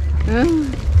you?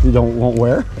 You won't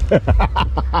wear?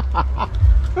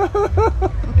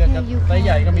 เนี่ยจะไซส์ให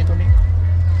ญ่ก็มีตัวนี้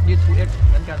นี่ 2X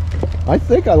เหมือนกัน I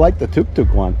think I like the tuk-tuk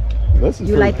one. This is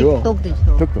you pretty like cool. it tuk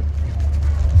Tuk-tuk.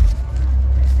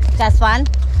 just one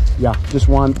Yeah, just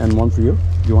one and one for you.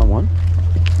 You want one?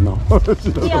 No.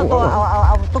 พี่เอาตัวเ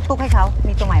อาตุ๊กๆให้เขา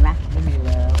มีตัวใหม่ไหม ไม่มีแ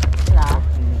ล้ว เหรอ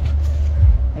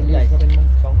ไอ้ใหญ่ก็เป็นมัน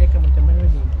 2X ก็มันจะไม่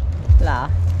ดี เหรอ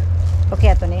โอเค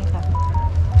เอาตัวนี้ค่ะ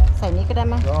ใส่นี้ก็ได้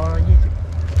ไหม 120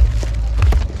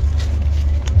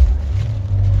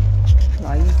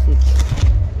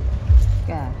 120แ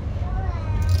ก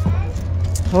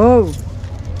โอ้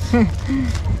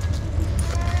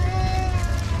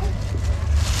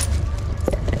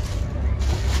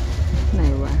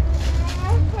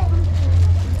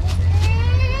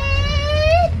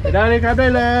ได้เลยครับได้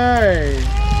เลย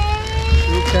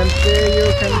you can stay you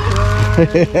can try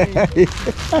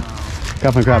ครั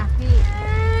บครับ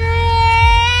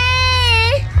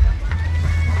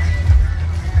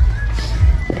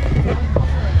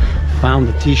Found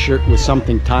a t-shirt with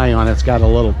something Thai on it. It's got a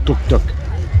little tuk-tuk.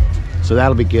 So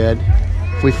that'll be good.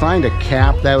 If we find a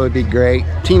cap, that would be great.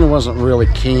 Tina wasn't really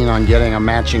keen on getting a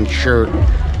matching shirt.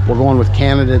 We're going with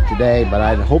Canada today, but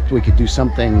I'd hoped we could do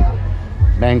something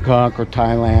Bangkok or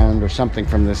Thailand or something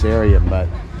from this area, but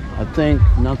I think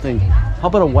nothing. How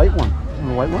about a white one?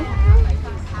 A white one?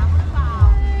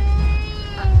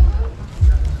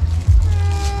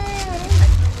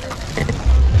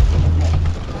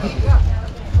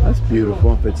 That's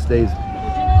beautiful if it stays.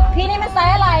 พี่นี่มันไซ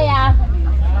ส์อะไรอ่ะ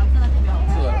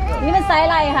นี่มันไซส์อ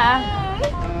ะไรคะ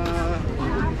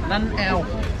นั่น L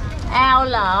L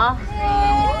เหรอ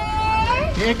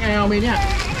XL มีเนี่ย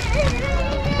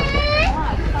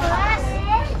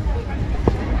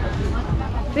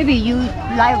Baby you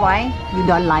like white you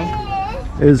don't like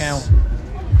Is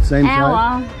same L เหรอ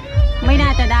size? ไม่น่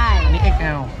าจะได้ อันนี้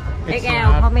XL XL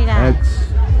เขาไม่ได้ That's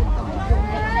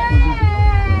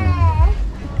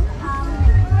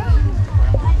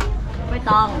ไม่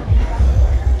ต้อง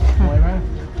สวยไหม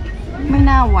ไม่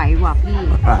น่าไหวว่ะพี่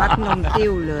รัดนมติ้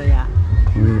วเลยอ่ะ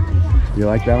you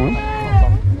like that one?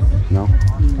 No?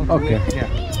 Okay.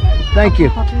 Thank you.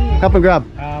 Cup and grub.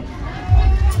 ครับ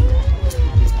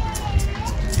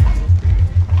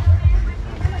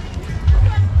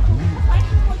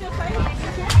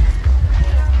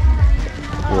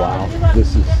Wow.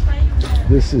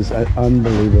 This is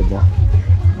unbelievable.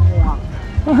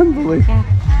 Unbelievable.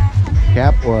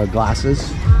 Cap or glasses?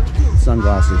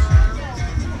 Sunglasses.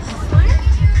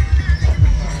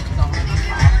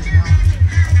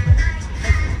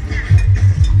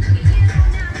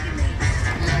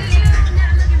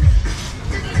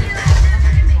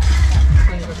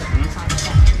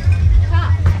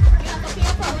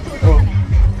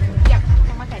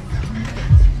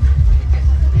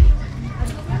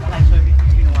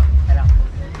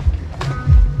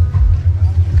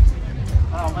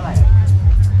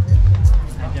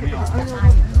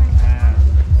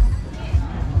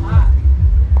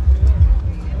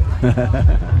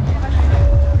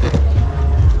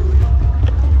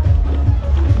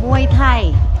 Muay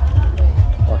Thai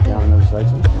Oh, yeah, another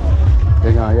license.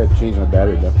 Hang on, I gotta change my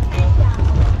battery though.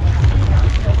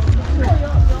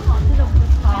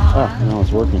 Oh, no,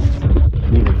 it's working.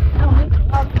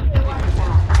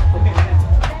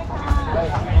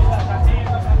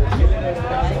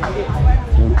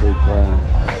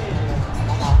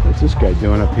 What's this guy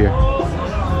doing up here?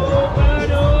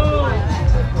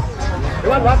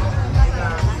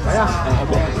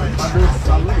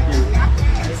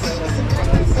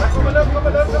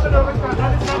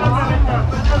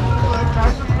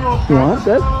 You want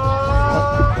that?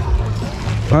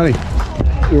 Honey,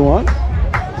 you want?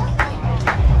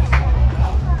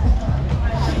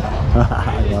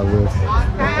 I love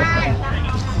this.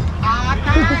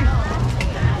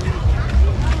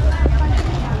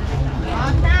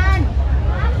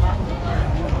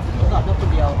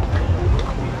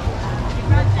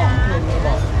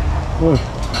 Look,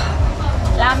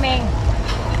 Ramen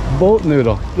boat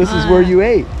noodle. This is where you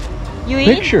ate. You eat?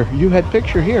 Picture. You had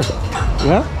picture here.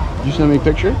 Yeah? You sent me a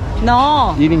picture?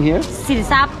 No Eating here? สิน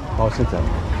ทรัพย์ Oh, since that.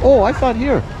 Oh, I thought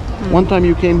here. One time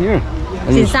you came here.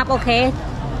 And สิน you- ทรัพย์ okay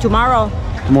tomorrow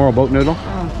Tomorrow boat noodle?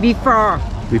 before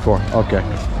Before. Okay.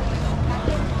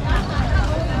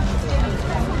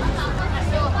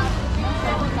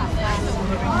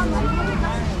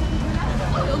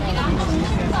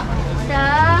 เจอ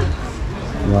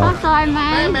Wow. ข้าวซอยไหม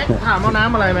แม็กถามเอาน้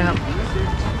ำอะไรไหมครับ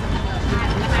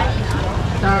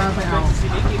จะไปเอา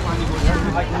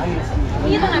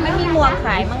พี่ตรงไหนไม่มีหมวกข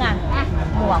ายมั้งอ่ะ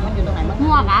หมวกมันอยู่ตรงไหนมั้ง หม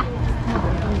วกอะ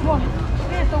หมวก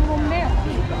เนี่ยตรงมุมเนี่ย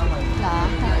เหรอ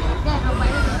ได้เอาไว้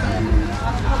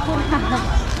ขอบคุณค่ะ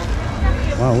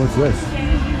Wow, what's this?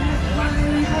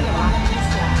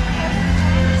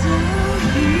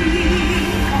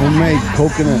 Homemade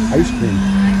coconut ice cream.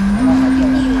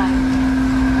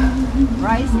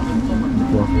 rice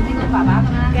Cool.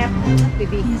 แก้มบี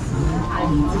บี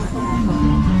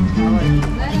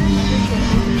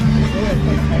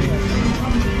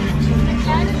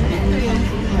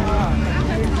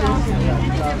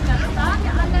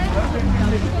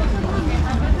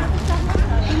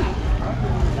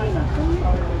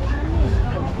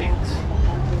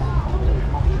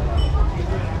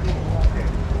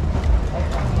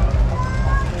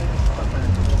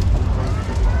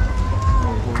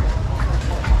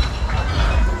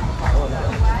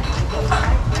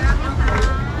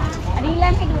อันนี้เล่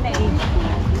มให้ดูหน่อยดิ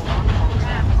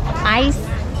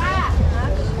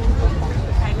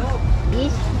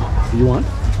You want?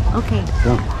 โอเค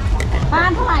Yeah. บ้าน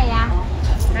เท่าไหร่อ่ะ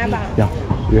Yeah.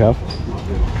 You have?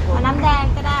 เอาน้ำแดง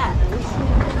ก็ได้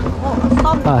โอ้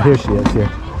ต้มดีกว่า Here she is. Here.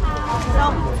 ส้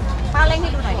มป้าเล่งให้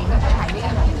ดูหน่อยดิถ่ายด้วยกั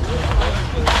น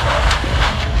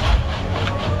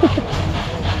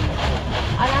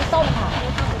เอาน้ำส้มค่ะ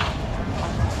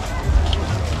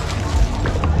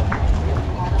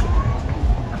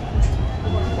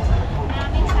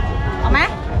เอาไหม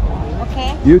โอเค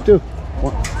You too.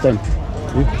 What? Same.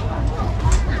 You?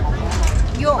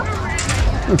 โย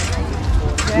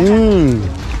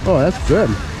Oh, that's good.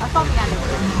 เอาส้มอีกอันหนึ่ง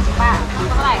ป้า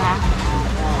เท่าไหร่คะ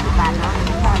บาทเนาะ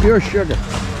Pure sugar.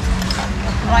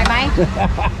 อร่อยไหม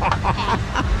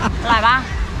อร่อยปะ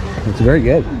It's very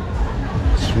good.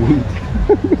 Sweet.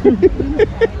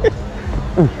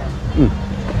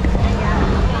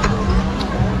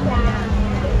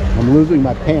 I'm losing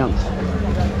my pants.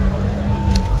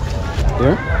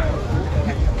 Here?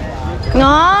 เน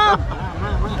าะ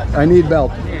I need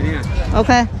belt. โอเ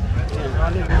ค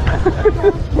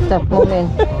จับโมเมน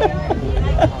ต์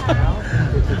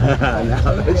Now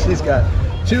she's got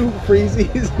 2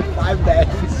 freezies and 5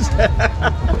 bags.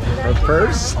 Her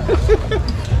purse.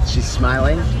 She's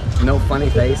smiling. No funny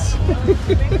face.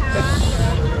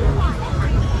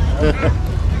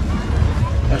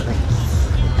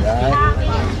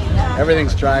 Right.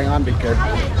 Everything's trying on because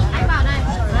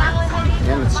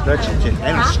and it's stretching.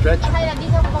 And it's stretching.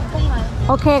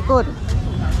 โอเค good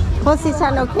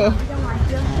position โอเค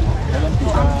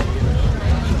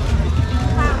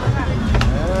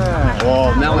Oh,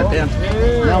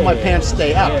 now my pants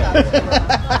stay up.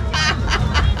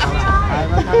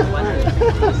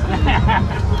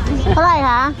 เท่าไหร่ค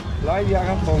ะ 100 เดียว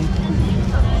ครับผม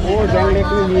โอ้แบงค์เล็ก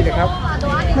ไม่มีเลยครับ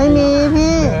ไม่มี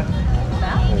พี่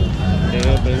เดี๋ย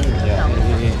วไปเลยเดี๋ย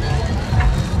ว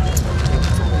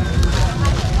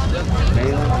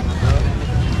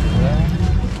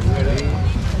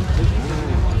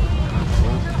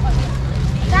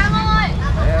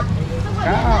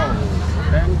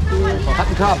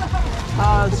Cotton cup.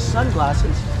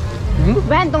 Sunglasses.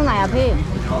 แว่นตรงไหนอ่ะพี่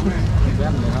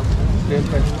เดิน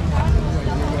ไป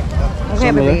โอเค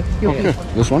ไปเลยอยู่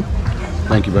This one?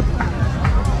 Thank you, babe.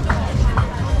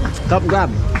 Cup and grab.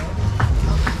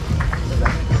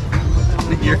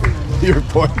 You're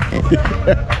poor.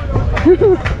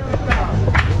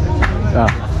 Ah.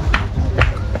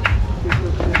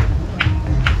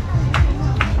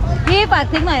 พี่ฝาก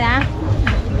ทิกหน่อยนะ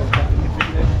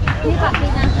พี่ฝากทิ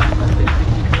กนะ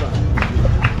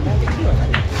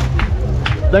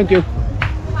Thank you.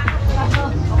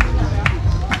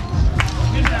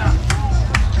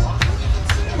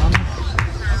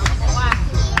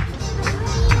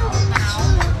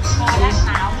 พอแล้วห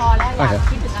นาวพอแล้วอยาก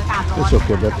คิดถึงอากาศร้อน It's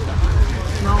okay, babe.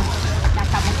 อยาก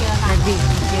กลับมาเจอค่ะดี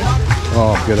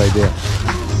Oh, good idea.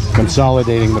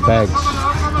 Consolidating the bags.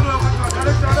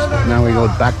 Now we go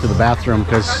back to the bathroom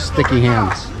because sticky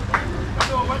hands.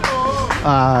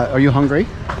 Are you hungry?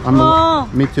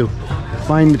 Me too.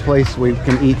 Find a place where we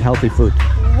can eat healthy food.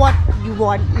 what you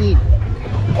want eat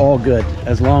All good,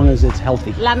 as long as it's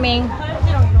healthy. ราเมง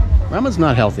Ramen's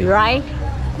not healthy. right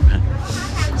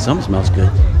Some smells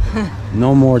good. No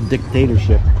more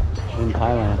dictatorship in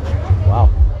Thailand. Wow.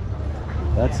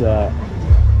 That's a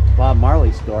Bob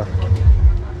Marley store.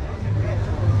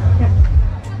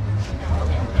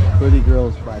 Pretty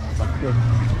girls by Bucket.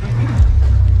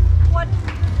 what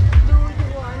do you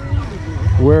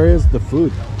want Where is the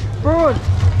food? food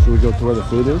Should we go to where the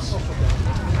food is?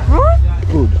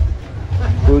 Food.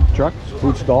 Food trucks?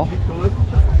 Food stall?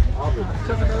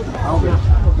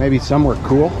 Maybe somewhere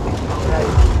cool?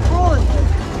 food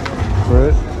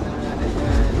Right.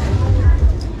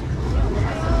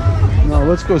 No,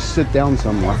 let's go sit down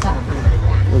somewhere.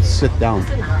 Let's sit down.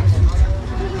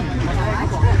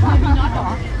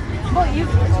 Well,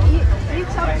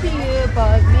 it's up to you,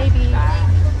 but maybe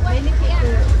many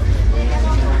people.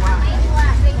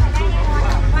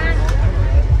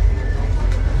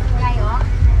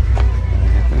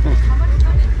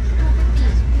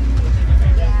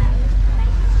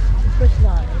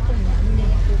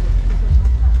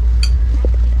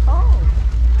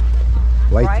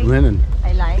 White Right. linen.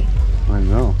 I like I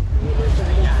know.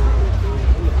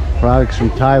 Products from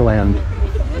Thailand.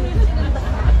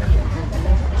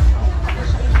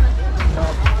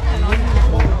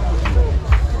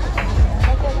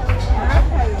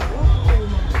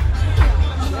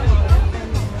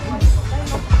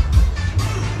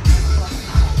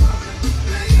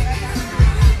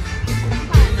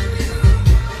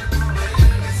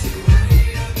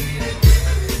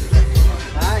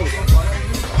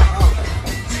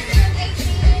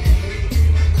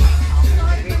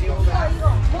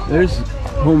 There's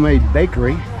homemade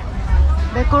bakery.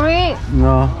 Bakery.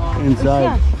 No,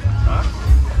 inside.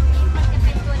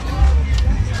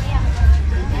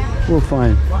 We'll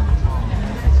find.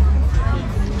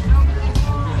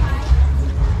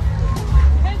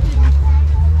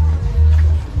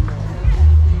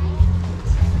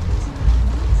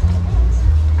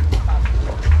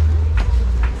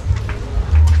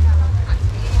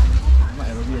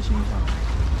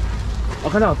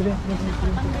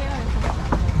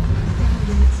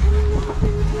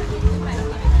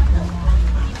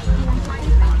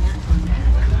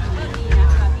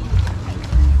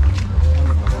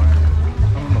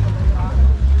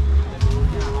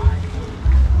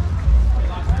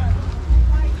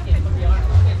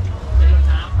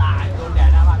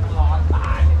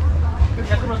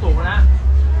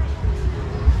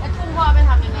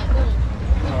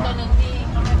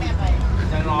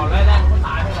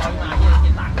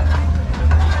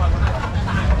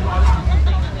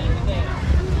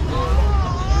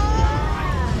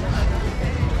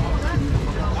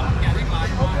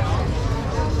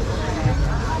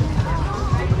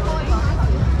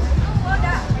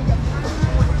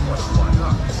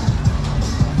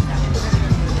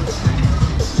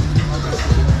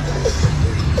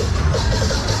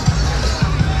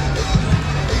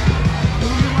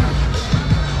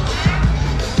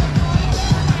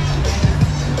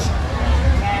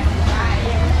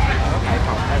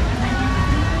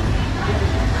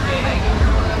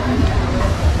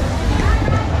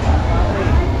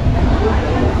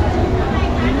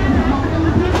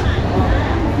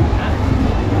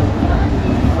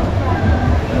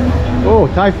 Oh,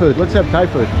 Thai food. Let's have Thai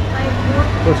food.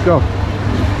 Let's go.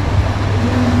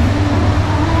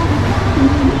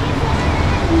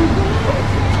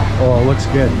 Oh, it looks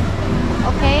good.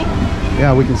 Okay.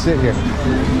 Yeah, we can sit here.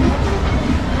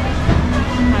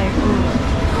 Thai food.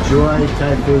 Joy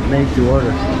Thai food made to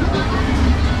order.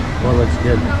 Well, looks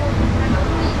good.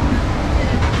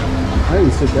 Hey,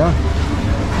 you sit down.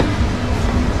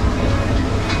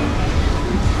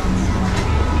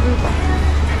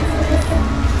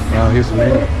 Oh, here's the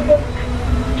menu.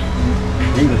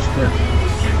 English too.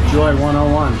 Joy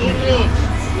 101. English.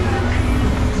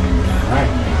 All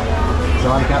right.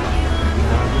 John Cap.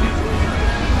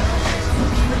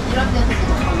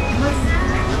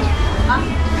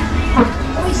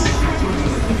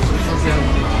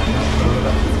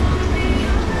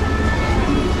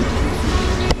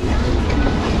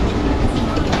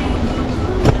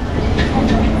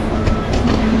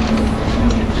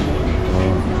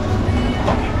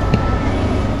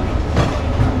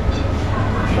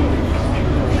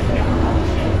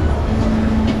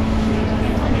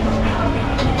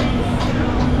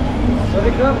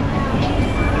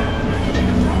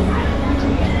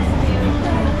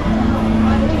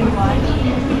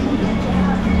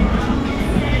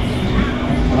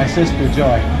 My sister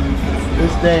Joy.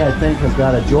 This day I think has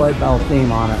got a Joy Bell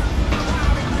theme on it.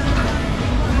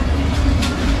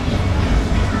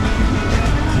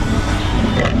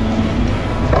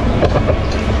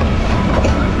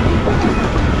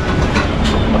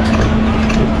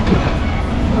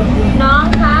 Nón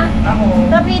hả?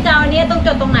ถ้าพี่จะเอาอันนี้ต้องจ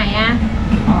ดตรงไหนอะ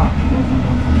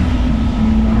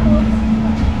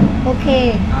โอเค1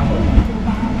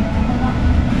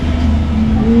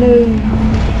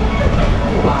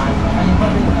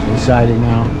 Deciding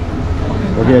now.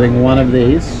 We're getting one of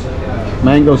these.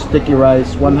 Mango sticky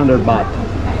rice, 100 baht.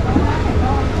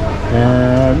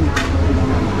 And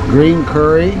green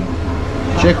curry,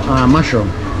 mushroom.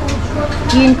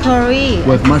 Green curry.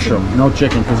 With mushroom, no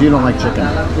chicken, because you don't like chicken.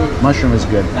 Mushroom is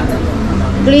good.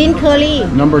 Green curry.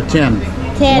 Number 10.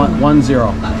 10.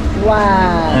 1-0.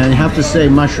 Wow. And you have to say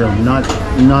mushroom, not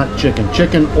chicken.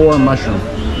 Chicken or mushroom.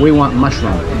 We want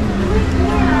mushroom.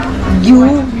 You,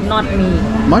 not me.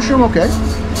 Mushroom, okay.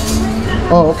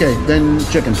 Oh, okay. Then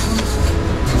chicken.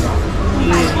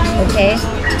 Okay.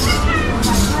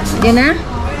 เดี๋ยวนะ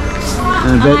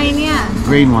And a อะไร bit เนี่ย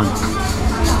green one.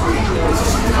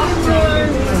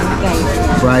 ไก่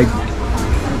Fried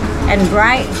and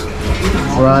bright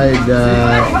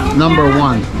number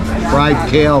 1. Fried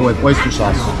kale with oyster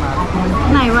sauce.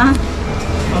 ไหนวะ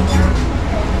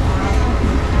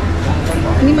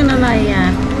นี่มันอะไรอ่ะ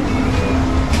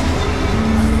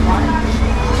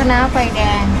คะน้าไฟแด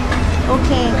งโอเค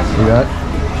You got?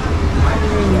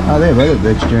 Oh, they have other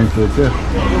vegetarian food too.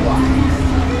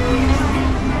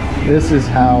 This is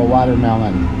how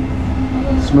watermelon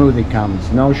smoothie comes.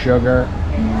 No sugar,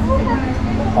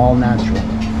 all natural.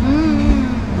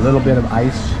 A little bit of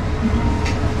ice.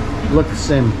 Look the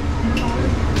same.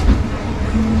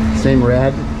 Same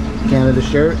red Canada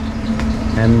shirt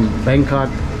and Bangkok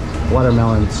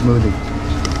watermelon smoothie.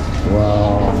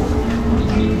 Wow.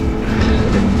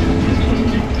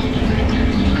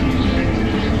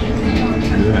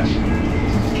 Good.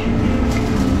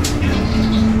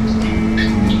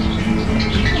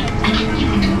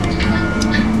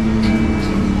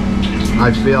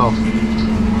 I feel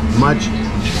much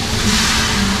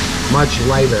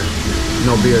lighter.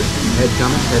 No beard. Head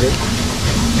coming, headache.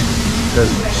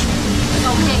 Because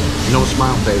no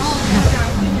smile face.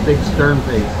 Big stern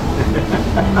face.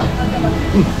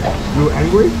 You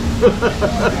angry?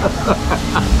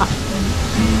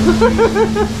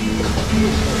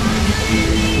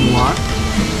 What?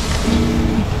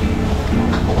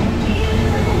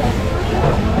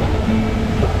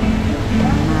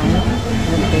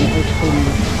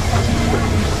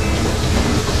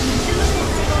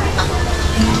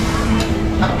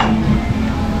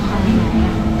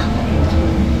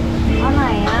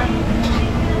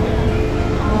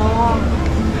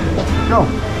 Go.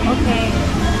 Okay.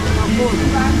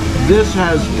 This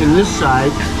has, in this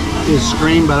side, is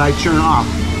screen, but I turn off.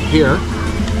 Here,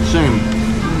 same.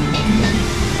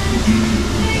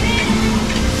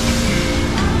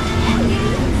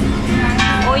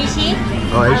 Oishi.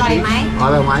 อร่อย อร่อยไหม อ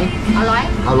ร่อยไหม อร่อย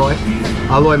อร่อย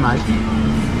อร่อยไหม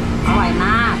อร่อยม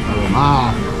าก อร่อยมา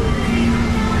ก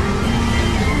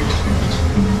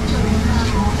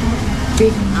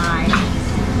Big eye.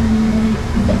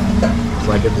 It's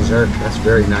like a dessert. That's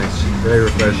very nice. Very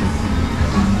refreshing.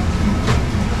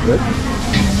 Good.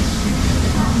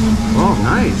 Oh,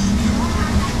 nice.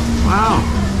 Wow.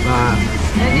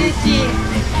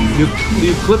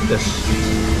 You clip this.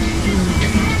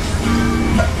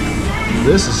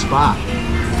 This is spa.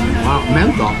 Wow,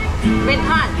 menthol. Red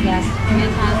hot. Yes.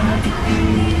 Red hot.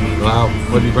 Wow,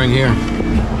 what do you bring here?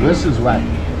 This is what?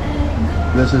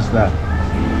 This is the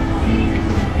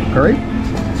curry?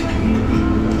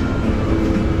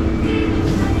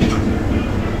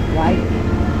 White.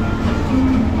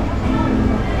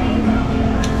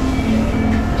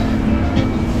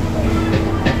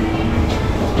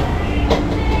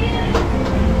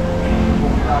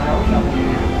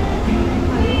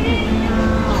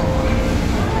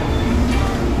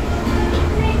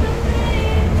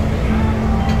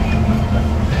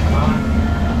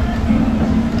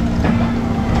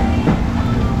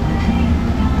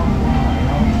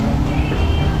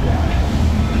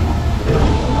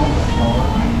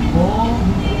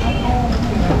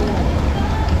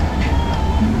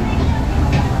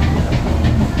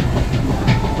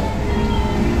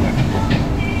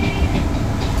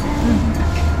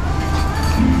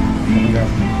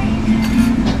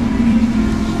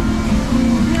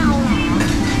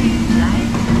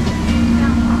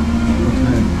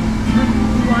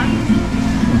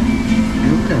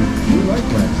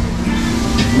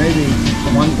 Maybe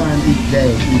one time each day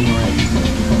eating rice.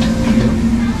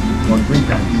 Or 3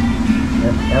 times.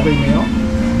 Every meal?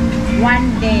 One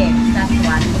day. That's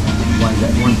one. One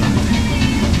day, one time.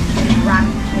 Run.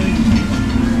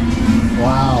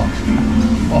 Wow.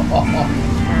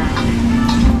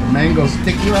 Mango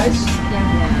sticky rice?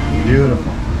 Yeah.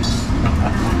 Beautiful.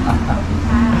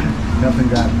 Nothing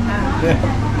got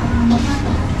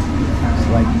it's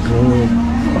like gold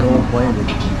plated.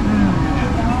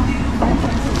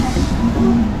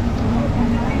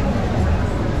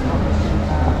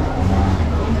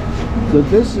 So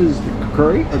this is the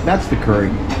curry? Or that's the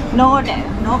curry? No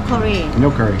curry. No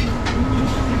curry.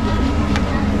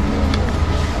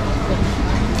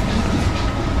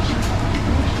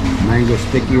 Mango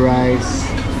sticky rice,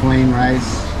 plain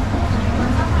rice.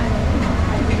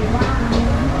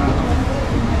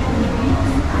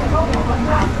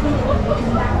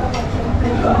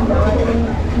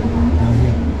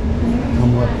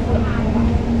 One more.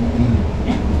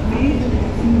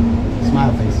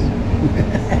 Smile face.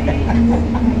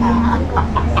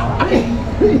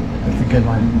 That's a good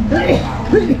one.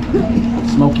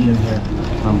 Smoky in here.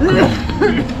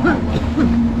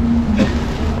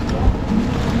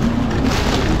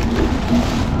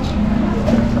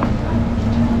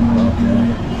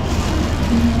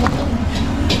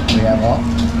 We have all?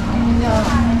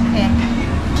 Okay.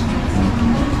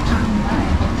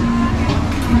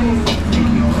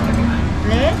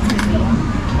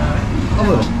 A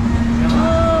little.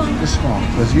 Just small,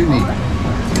 because you need.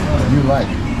 You like.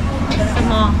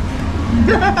 Small.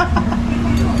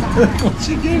 What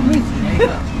she gave me.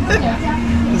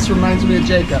 This reminds me of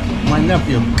Jacob, my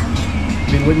nephew.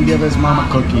 He wouldn't give his mama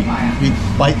cookie. He'd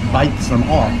bites them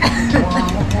all.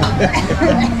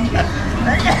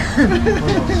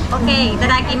 Okay,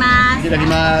 itadakimasu.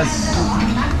 Itadakimasu.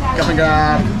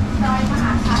 Kapanga.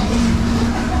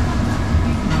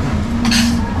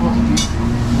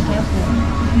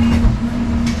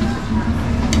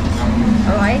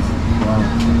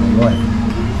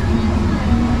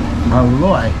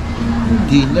 Alloy.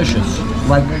 Delicious.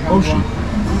 Like ocean.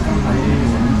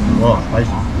 Oh,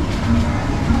 spicy.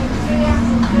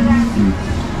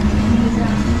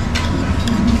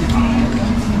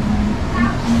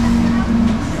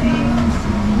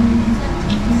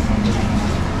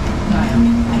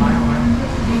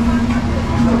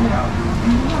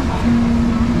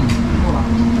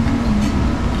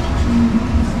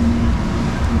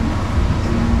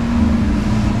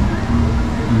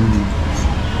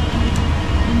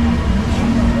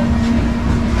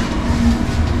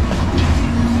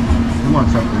 You want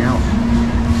something else?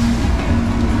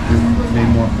 You need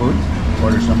more food?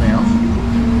 Order something else?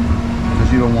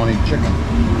 Because you don't want to eat chicken.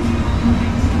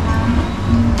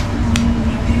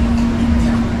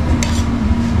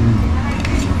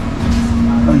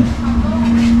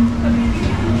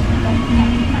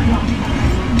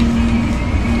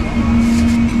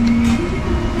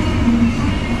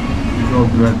 So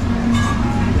good.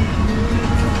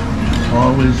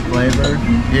 Always flavor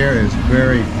here is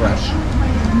very fresh.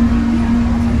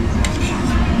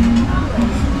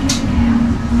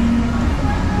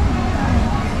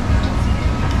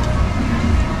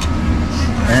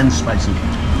 And spicy.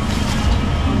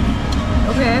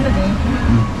 Okay, anything.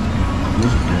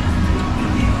 This is good.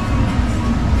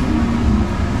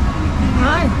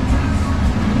 Hi.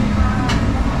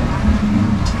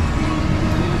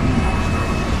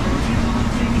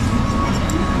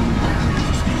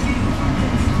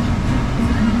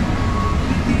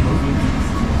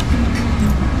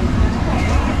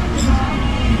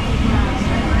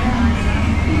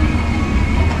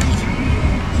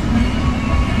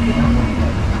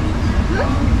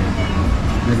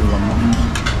 Maybe one more.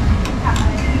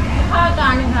 ข้าวจา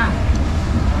นนึงค่ะ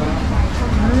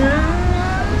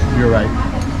You're right.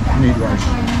 Need rice.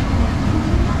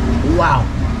 Wow.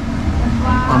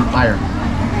 On fire.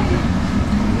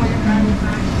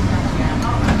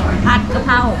 ผัดกะเ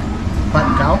พรา Pat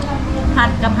cow? ผัด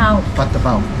กะเพรา Pat the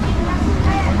cow.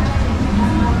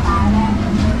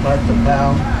 Pat the cow.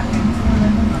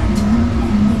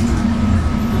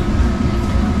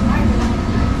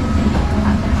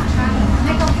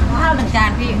 ข้าวหนึ่งจา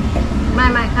นพี่ ไ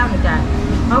ม่ข้าวหนึ่งจาน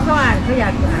เขาอ่านเขาอยา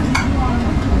กอ่าน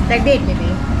แต่เด็ดอย่าง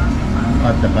นี้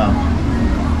Pat the cow.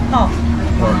 ต่อ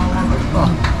Pork. Oh,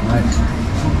 nice.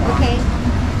 โอเค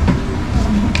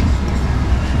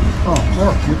Oh,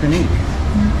 pork you can eat.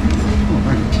 Oh,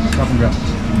 thank you. Stop and grab.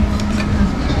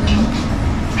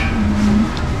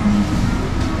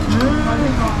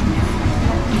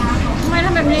 ทำไมท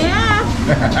ำแบบนี้อ่ะ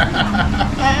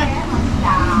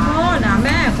โอ้ด่าแ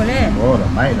ม่คนเล่ Oh, the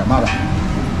mate, the mother.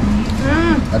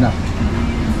 Enough.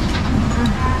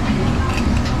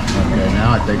 Okay, now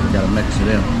I think we gotta mix it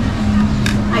in.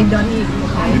 I don't eat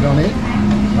You don't eat?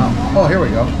 Oh, oh, here we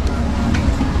go.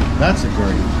 That's a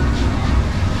curry.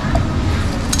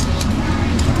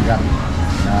 Got it.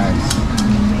 Nice.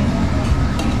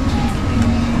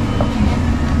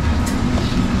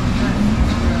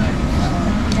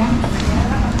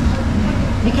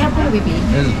 Be careful baby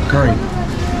This is curry.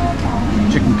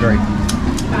 Chicken curry.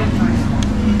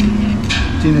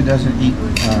 Tina doesn't eat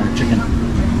chicken.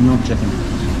 No chicken.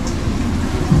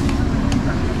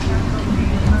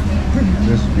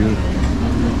 This is beautiful.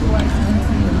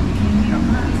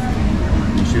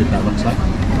 You see what that looks like?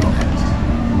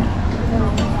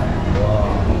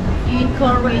 eat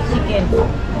curry chicken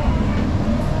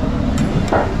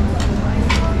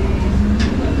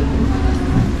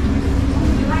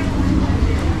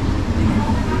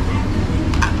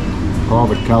All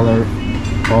the color,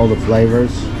 all the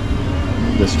flavors,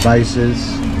 the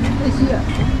spices,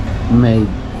 made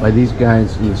by these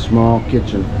guys in a small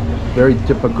kitchen. Very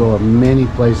typical of many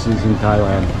places in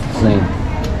Thailand. Same.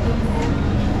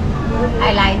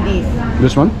 I like this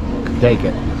This one? Take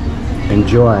it.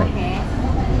 Enjoy.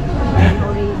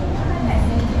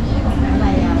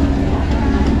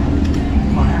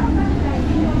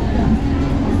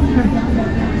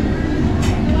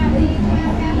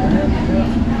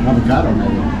 Avocado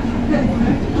maybe.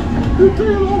 You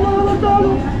take all my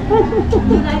avocado.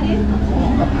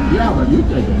 Yeah, but you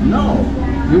take it. No,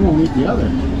 you won't eat the other.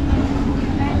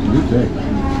 You take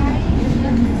it.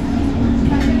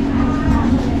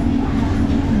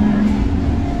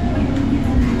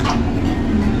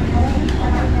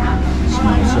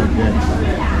 Smells so good.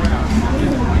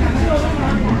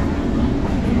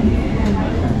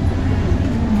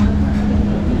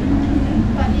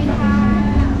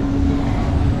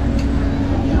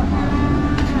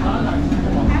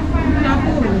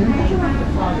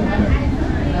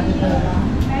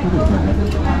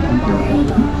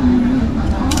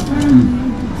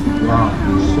 Wow,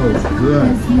 it's so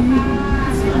good.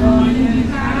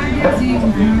 You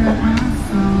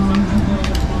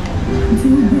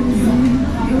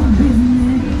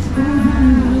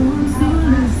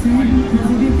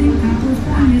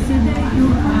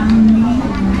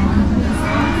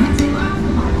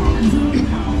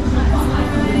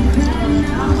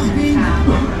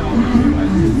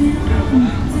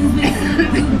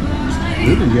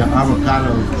can get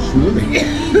avocado smoothie.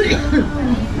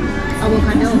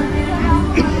 Avocado.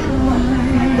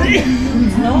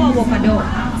 No avocado.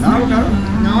 No avocado?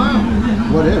 No.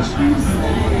 What is?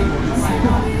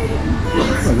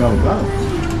 Avocado.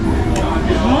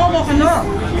 No avocado.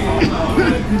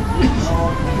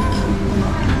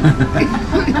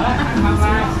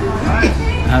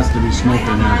 Has to be smoked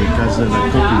in there because of the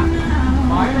cooking.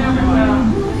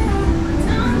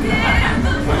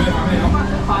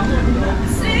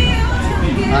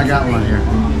 I got one here.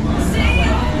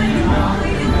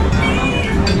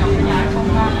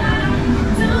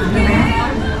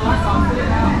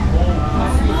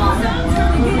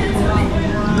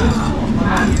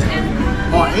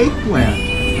 Oh, eggplant.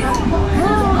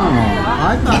 Oh,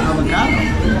 I thought avocado.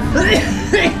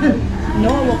 No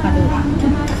avocado.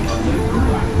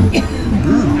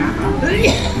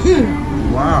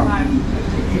 Wow.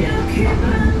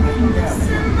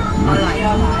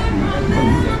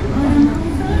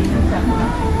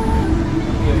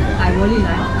 I really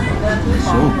like.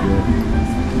 So good.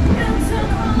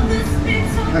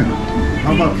 Hey,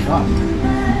 how about shot?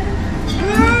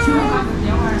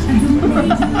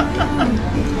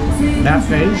 That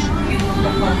face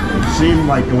seemed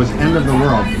like it was end of the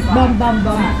world. Bum bum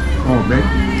bum. Oh, babe.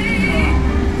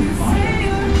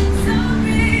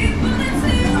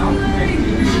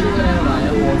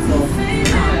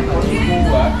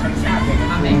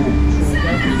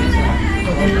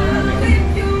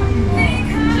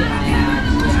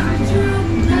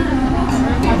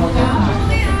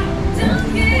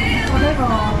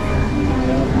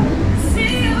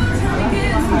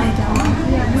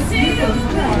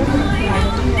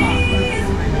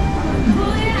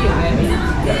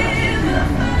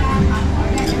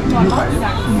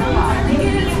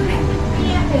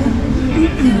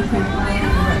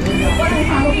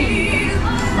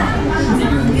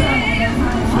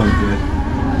 So good.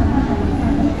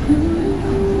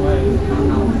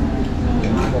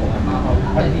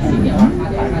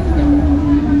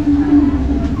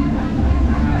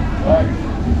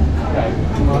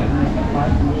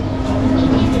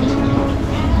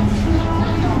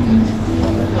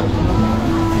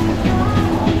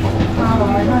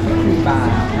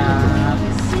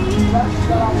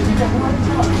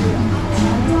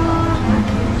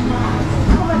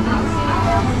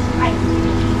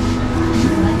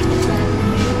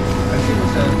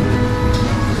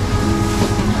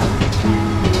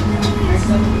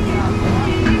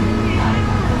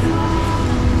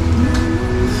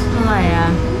อะไรอ่ะ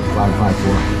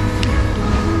 $5.54.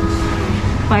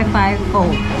 554.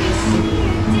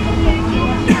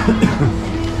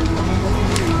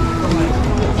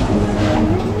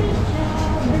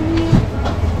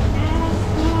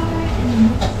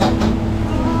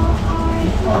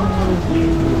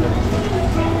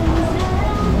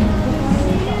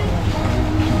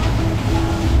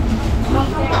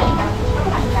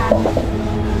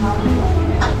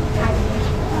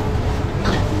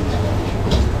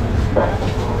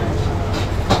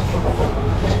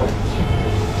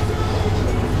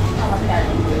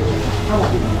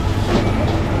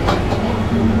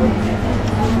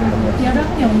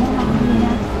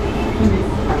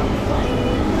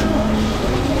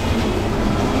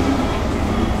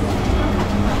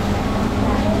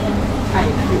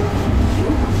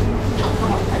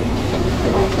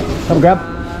 Come grab.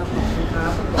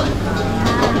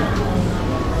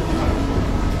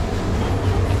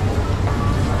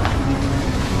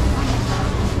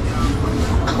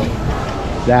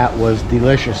 That was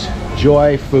delicious.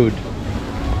 Joy food.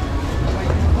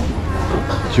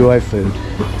 Joy food.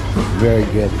 Very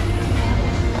good.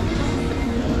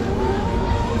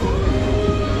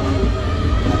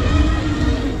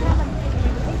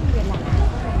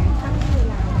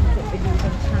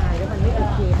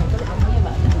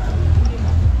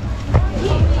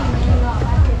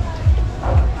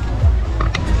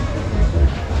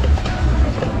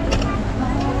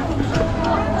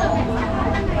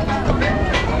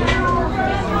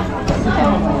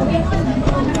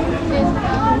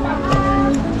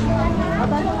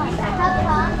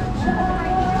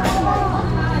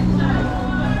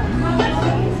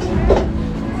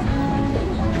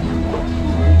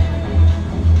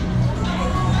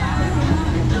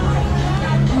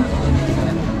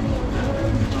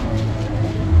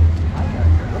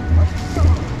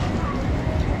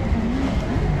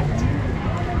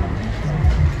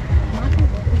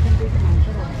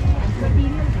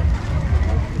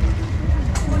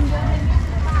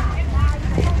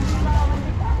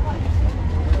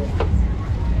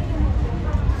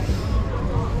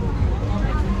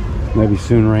 Maybe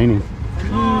soon raining.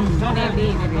 Maybe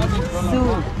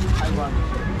soon.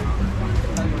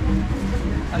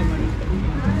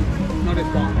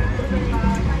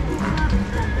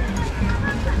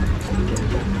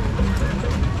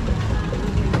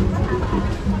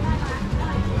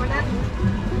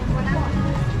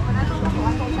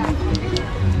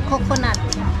 Coconut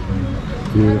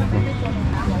Beautiful.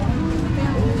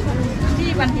 ที่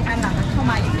วันที่อันหลังมันเข้า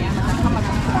มาอย่างเงี้ยมันจะเข้ามาเ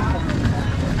ป็นของผม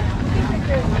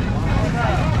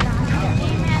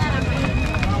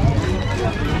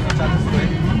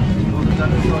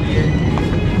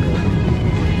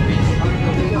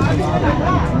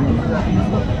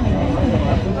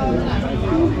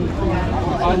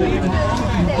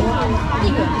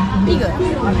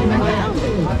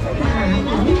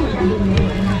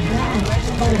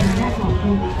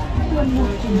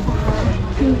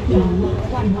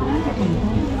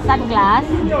Sunglass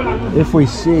If we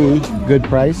see good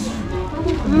price,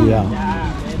 yeah.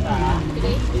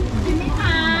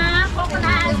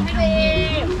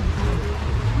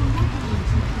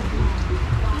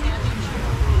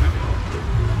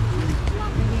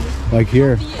 Like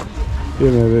here.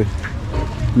 Here maybe.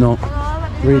 No.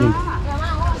 Reading.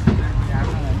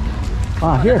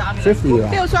 Ah, here. 50.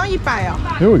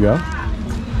 Here we go.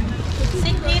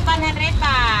 100 บ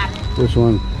าท Which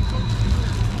one?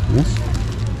 Yes?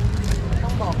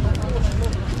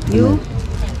 You?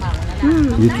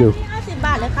 You too. 50 บ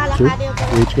าทเลยค่ะรา Two? คาเดียวกัน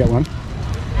We each get one?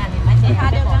 ราคา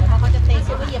เดียวกันเขาจะเตะ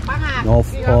ซื้อไปเหยียบป้าหา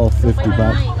All 50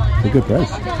 baht. A good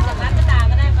price.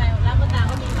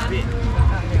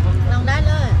 ลองได้เ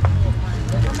ลย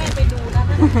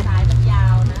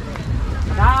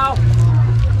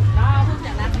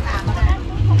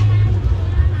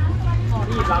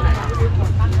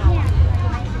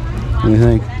What do you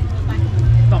think?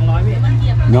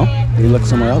 No? You look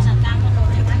somewhere else?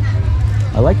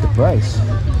 I like the price.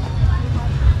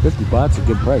 50 baht's a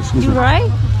good price. Excuse You me. right?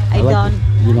 I like don't. it.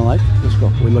 You don't like it? Let's go.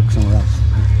 We look somewhere else.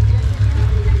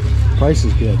 Price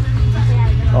is good.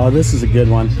 Oh, this is a good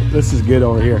one. This is good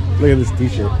over here. Look at this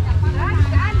t-shirt.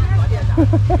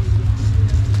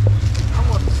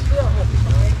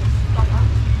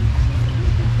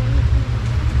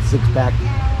 Six pack.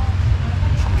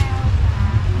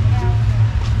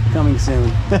 Coming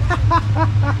soon.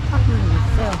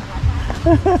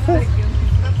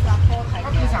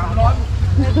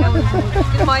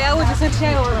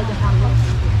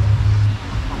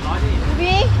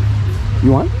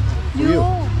 You want? You.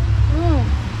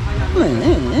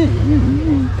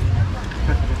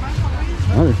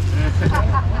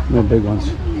 No big ones.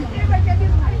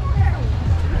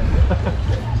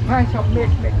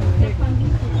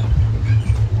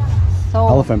 So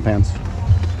Elephant pants.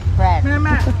 bread.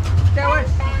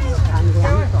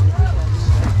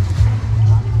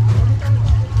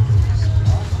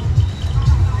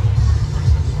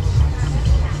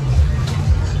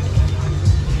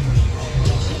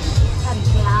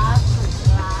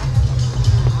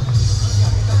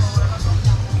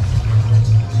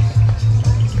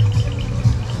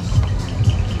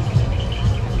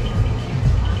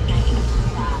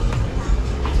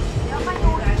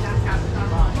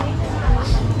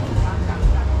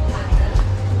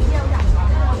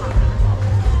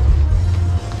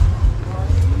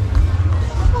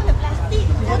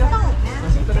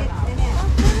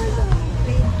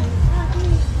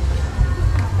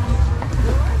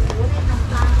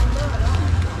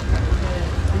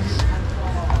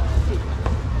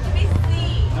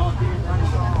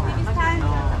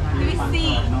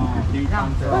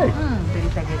 Hey,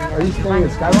 are you staying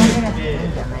at Skyrock?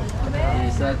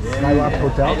 Skyrock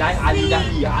Hotel?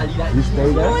 You stay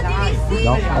there?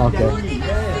 No? Okay.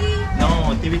 No,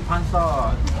 TV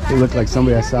concert. They look like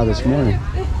somebody I saw this morning.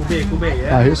 Kube,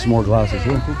 yeah. Oh, here's some more glasses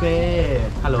here. Kube.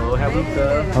 Hello, how are you,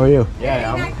 sir? How are you?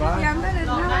 Yeah, I'm fine.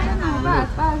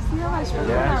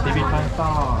 Yeah, TV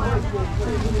concert.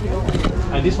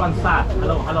 And this one sad.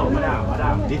 Hello,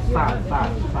 madam. This sad.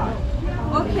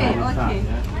 Okay.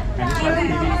 And this one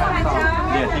TV concert.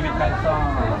 Yeah, TV concert.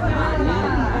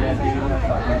 Yeah, TV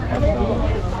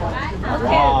concert.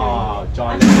 Wow,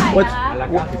 John.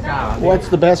 What's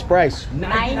the best price?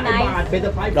 99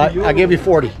 better price for you. I give you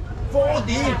 40.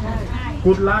 40.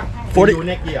 Good luck. 40. See you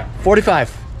next year.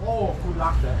 45. Oh, good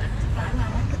luck, sir.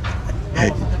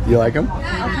 You like them? No.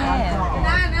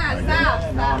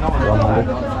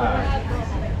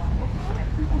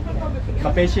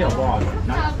 Special one.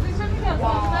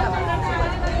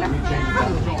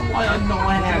 No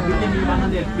hand. You give me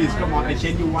 100, please. Come on, I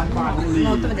change you 1 baht only.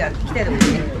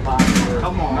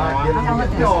 Come on.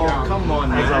 Come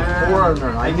on. As a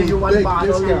foreigner, I give you 1 baht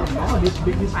only. No, this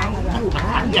big discount for you.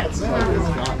 Yes.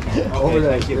 Over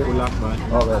there. Good luck, man.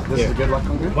 Oh, this is a good luck.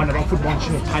 One of our football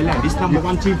shirt, Thailand. This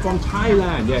 #1 team from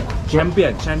Thailand. Yeah,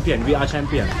 champion. We are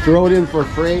champion. Throw it in for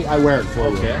free. I wear it for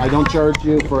Okay. you. I don't charge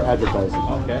you for advertising.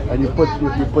 Okay. And you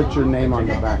put your name on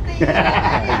the back.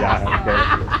 Yeah.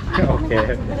 Okay.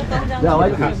 Yeah, I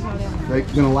like this. They're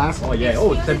gonna last. Oh yeah.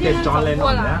 Oh, champion John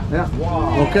Lennon. Yeah. Yeah.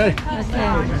 Wow. Okay.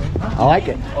 I like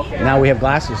it. Now we have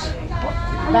glasses.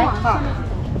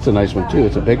 That's a nice one too.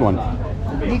 It's a big one.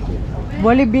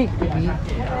 very big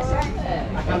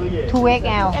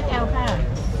 2XL XL ค่ะ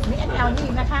มี XL นี่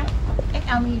นะคะ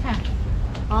XL มีค่ะ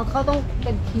อ๋อเขาต้องเ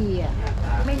ป็น P อ่ะ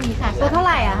ไม่มีค่ะ ตัวเท่าไ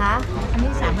หร่อะคะ อันนี้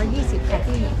320ค่ะ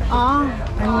ที่ อ๋อ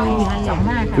อันนี้25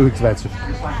ค่ะ Too expensive.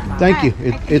 Thank you.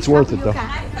 It's worth it though.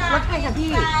 ลดให้ค่ะพี่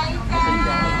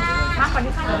มากกว่า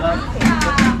นี้ค่ะ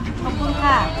ขอบคุณ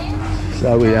ค่ะ So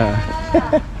we huh?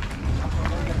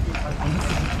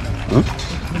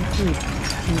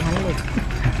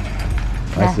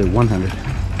 I said 100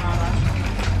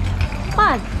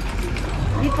 but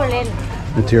different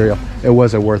material. It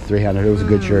wasn't worth 300. It was a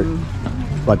good shirt,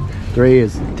 but 3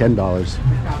 is $10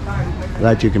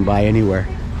 that you can buy anywhere.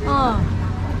 อ๋อ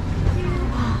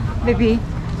baby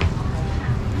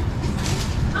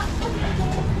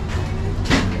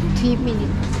 3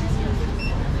 minutes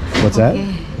What's that? okay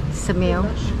smell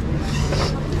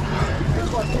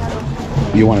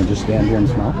You want to just stand here and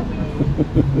smell?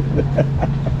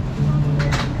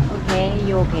 okay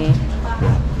you okay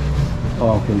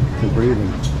Oh, can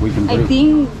breathing. We can I breathe.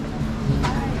 think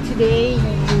today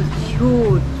you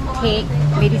should take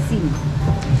medicine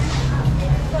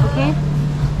okay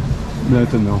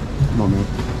That's a no. No, man.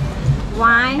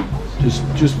 why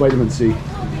Just vitamin C.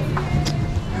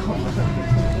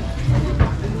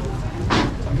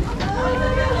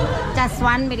 just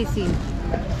one medicine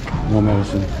No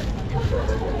medicine.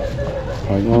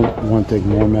 I don't want to take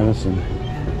more medicine.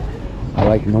 I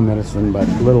like no medicine, but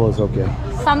little is okay.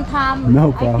 sometimes No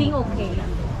I problem. think okay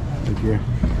Thank you.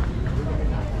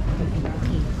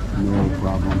 No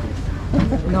problem.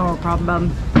 no problem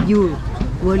you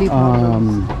really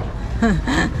problem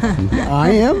I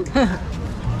am?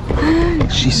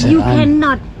 She said you I'm,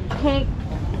 cannot take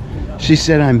she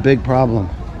said I'm big problem.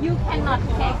 you cannot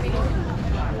take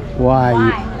Why?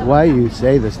 Why? Why you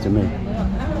say this to me?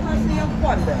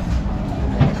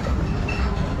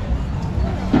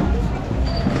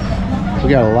 We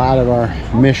got a lot of our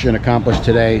mission accomplished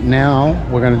today. Now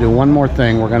we're going to do one more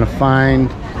thing. We're going to find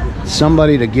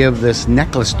somebody to give this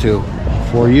necklace to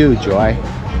for you, Joy.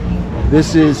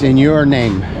 This is in your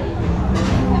name.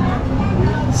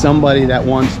 Somebody that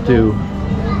wants to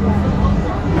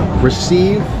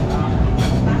receive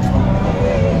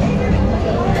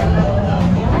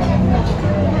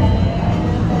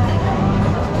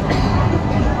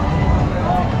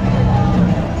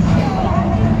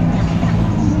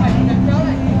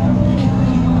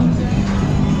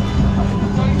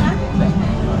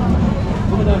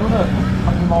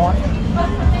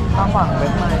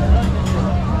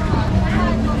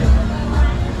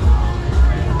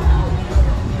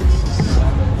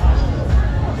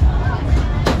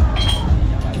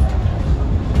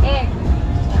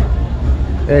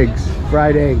eggs,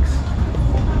 fried eggs,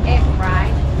 egg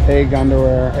fried egg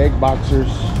underwear, egg boxers.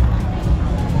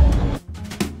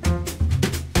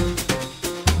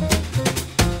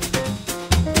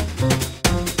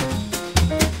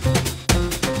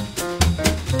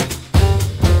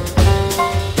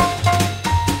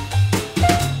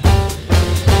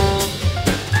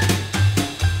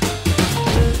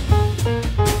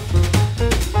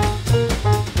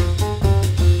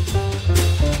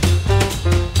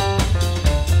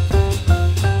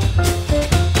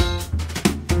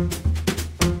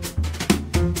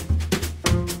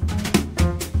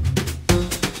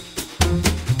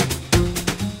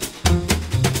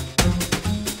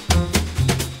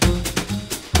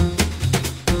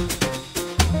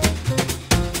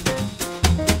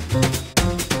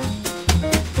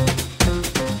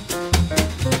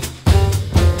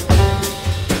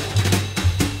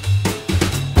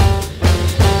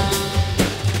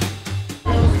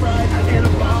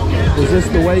 Is this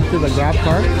the way to the golf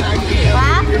cart?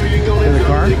 what To the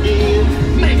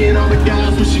car?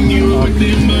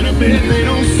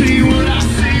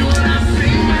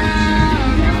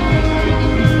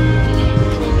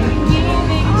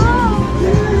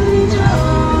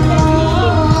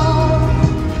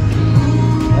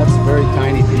 That's very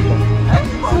tiny people.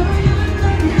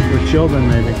 For children,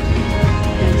 maybe.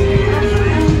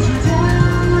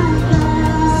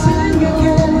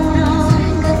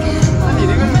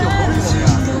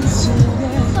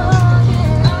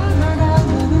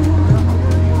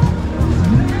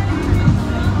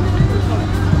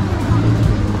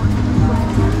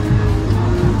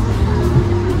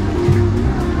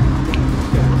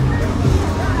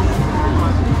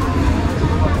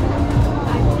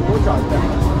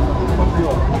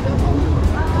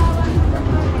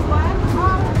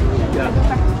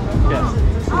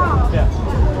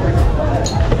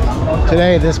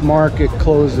 Today this market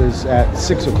closes at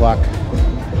 6 o'clock,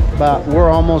 but we're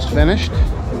almost finished.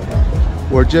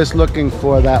 We're just looking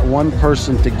for that one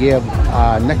person to give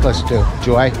a necklace to,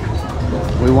 Joy.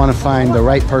 We want to find the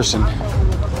right person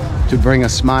to bring a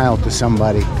smile to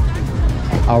somebody.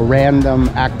 A random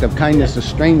act of kindness, a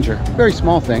stranger. Very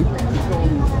small thing,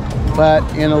 but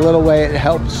in a little way it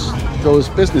helps those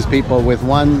business people with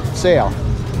one sale.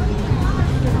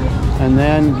 And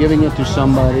then giving it to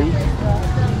somebody.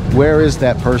 Where is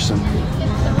that person?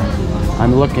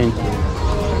 I'm looking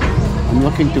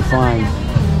to find.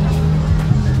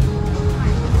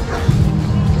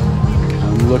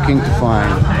 I'm looking to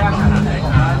find.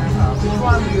 Which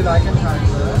one do you like and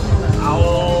transfer?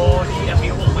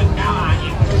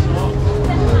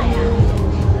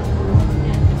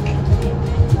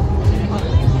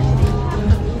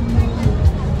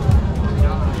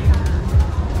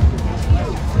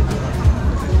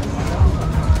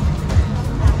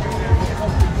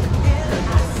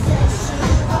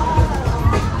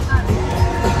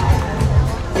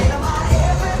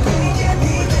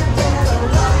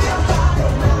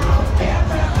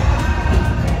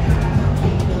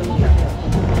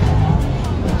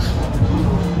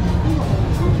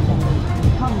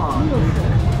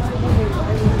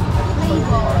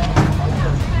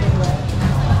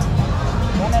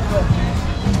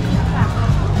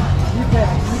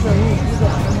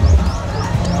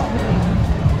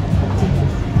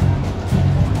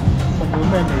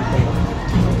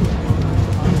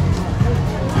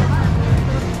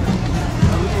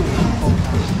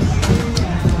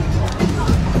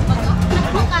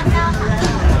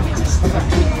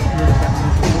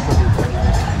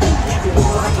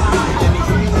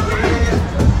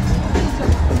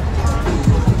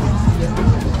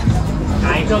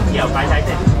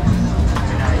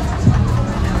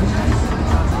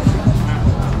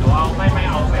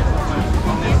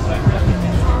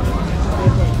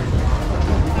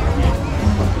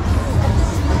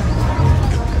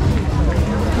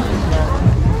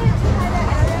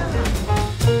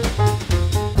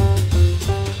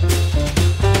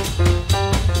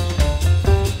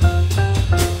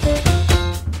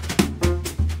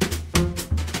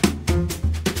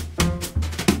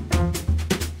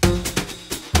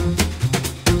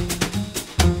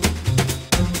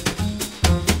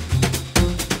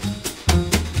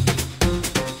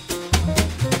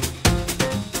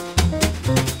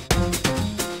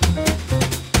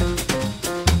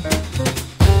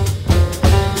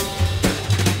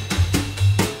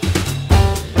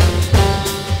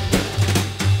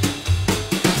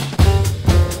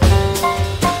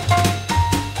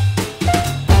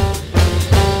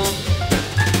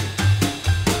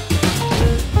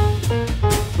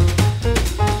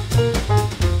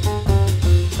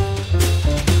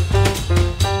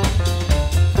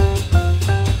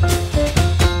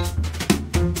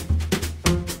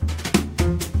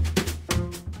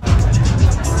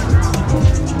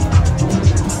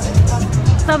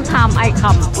 Sometimes I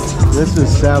come. This is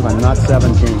 7, not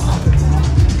 17.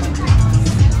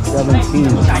 17.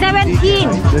 17.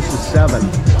 This is 7.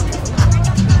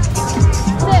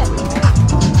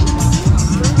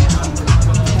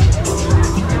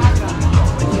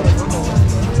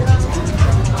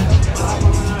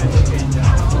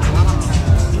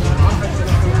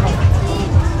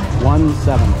 One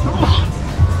 7.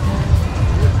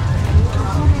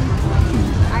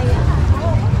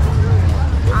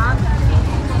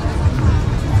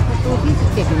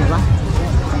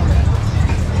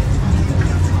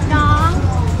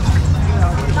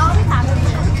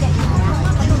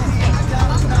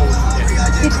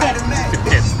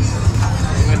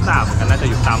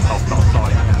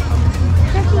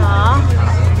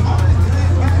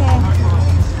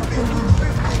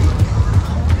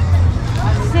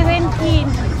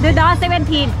 The door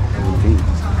 17.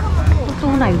 ตร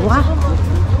งไหนวะ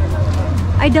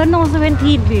I don't know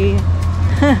 17 ดิ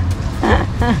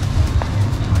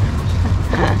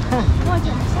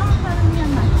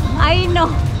I know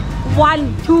 1,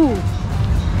 2.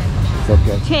 It's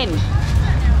okay. 10.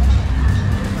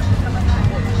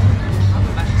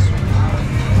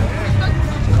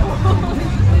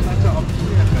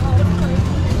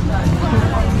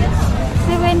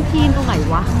 $17 ตรงไหน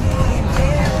วะ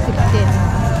 17.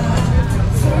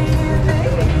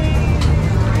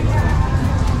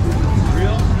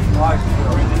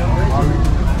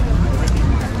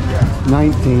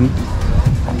 19.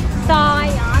 ซอย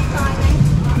อ๋อซอย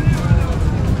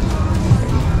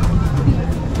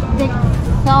เด็ก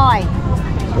ซอย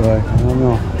Sorry, I don't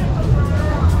know.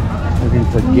 Looking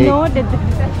for gate. No, the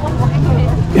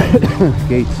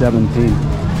Gate 17.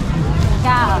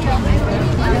 9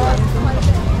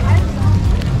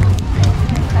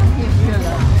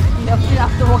 Did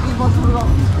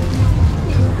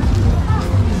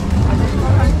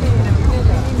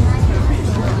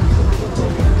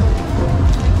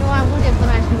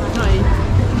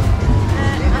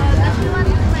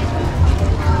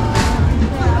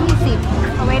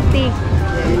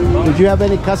you have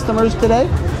any customers today?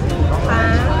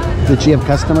 Did she have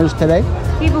customers today?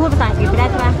 พี่พูดภาษาอังกฤษไม่ได้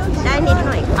ใช่ไหมได้นิดห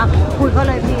น่อยอ่ะคุยเขาเ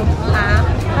ลยพี่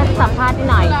ก็สัมภาษณ์นิด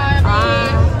หน่อย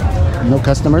No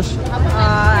customers?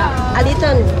 A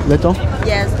little, Little?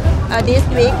 yes. This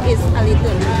week is a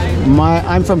little.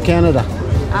 I'm from Canada.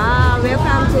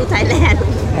 Welcome to Thailand.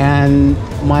 And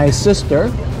my sister,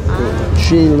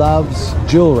 she loves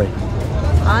jewelry.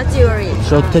 Jewelry.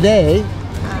 So today,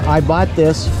 I bought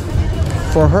this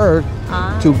for her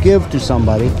to give to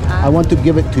somebody. I want to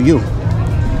give it to you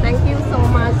Thank you so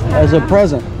much. as a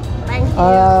present. Thank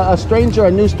you. A stranger,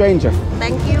 a new stranger.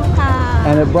 Thank you.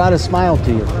 And it brought a smile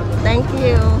to you. Thank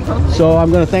you. So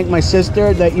I'm going to thank my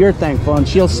sister that you're thankful, and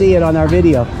she'll see it on our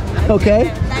video. Okay?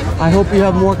 I hope you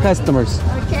have more customers.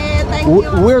 Okay, thank you.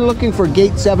 We're looking for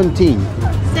gate 17.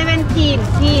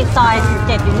 17ที่ซอย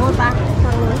17อยู่นู่นปะ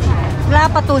แล้ว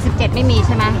ประตู 17 ไม่มีใ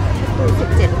ช่ไหม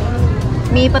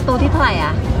 17 มีประตูที่เท่าไหร่อ่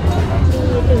ะ มี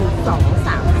1 2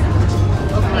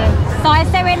 3 โอเคซอย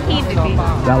17ดิพี่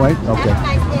That way? Okay.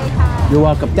 Nice day ค่ะ You're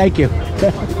welcome. Thank you.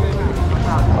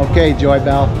 Okay, Joy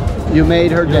Bell, you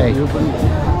made her day.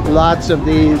 Lots of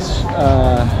these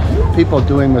people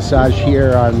doing massage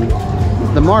here on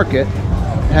the market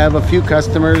have a few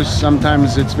customers. Sometimes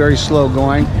it's very slow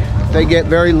going. They get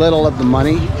very little of the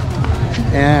money.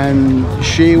 And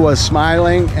she was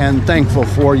smiling and thankful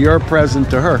for your present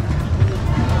to her.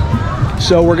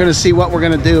 So we're going to see what we're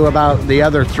going to do about the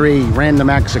other 3 random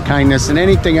acts of kindness and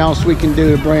anything else we can do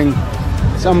to bring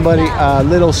somebody a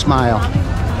little smile.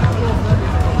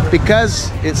 Because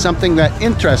it's something that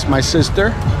interests my sister,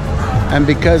 and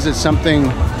because it's something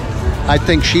I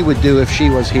think she would do if she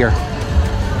was here.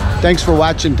 Thanks for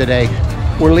watching today.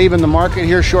 We're leaving the market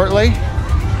here shortly.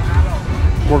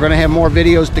 We're going to have more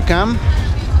videos to come.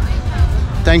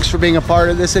 Thanks for being a part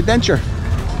of this adventure.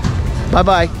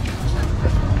 Bye-bye.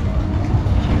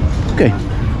 Okay.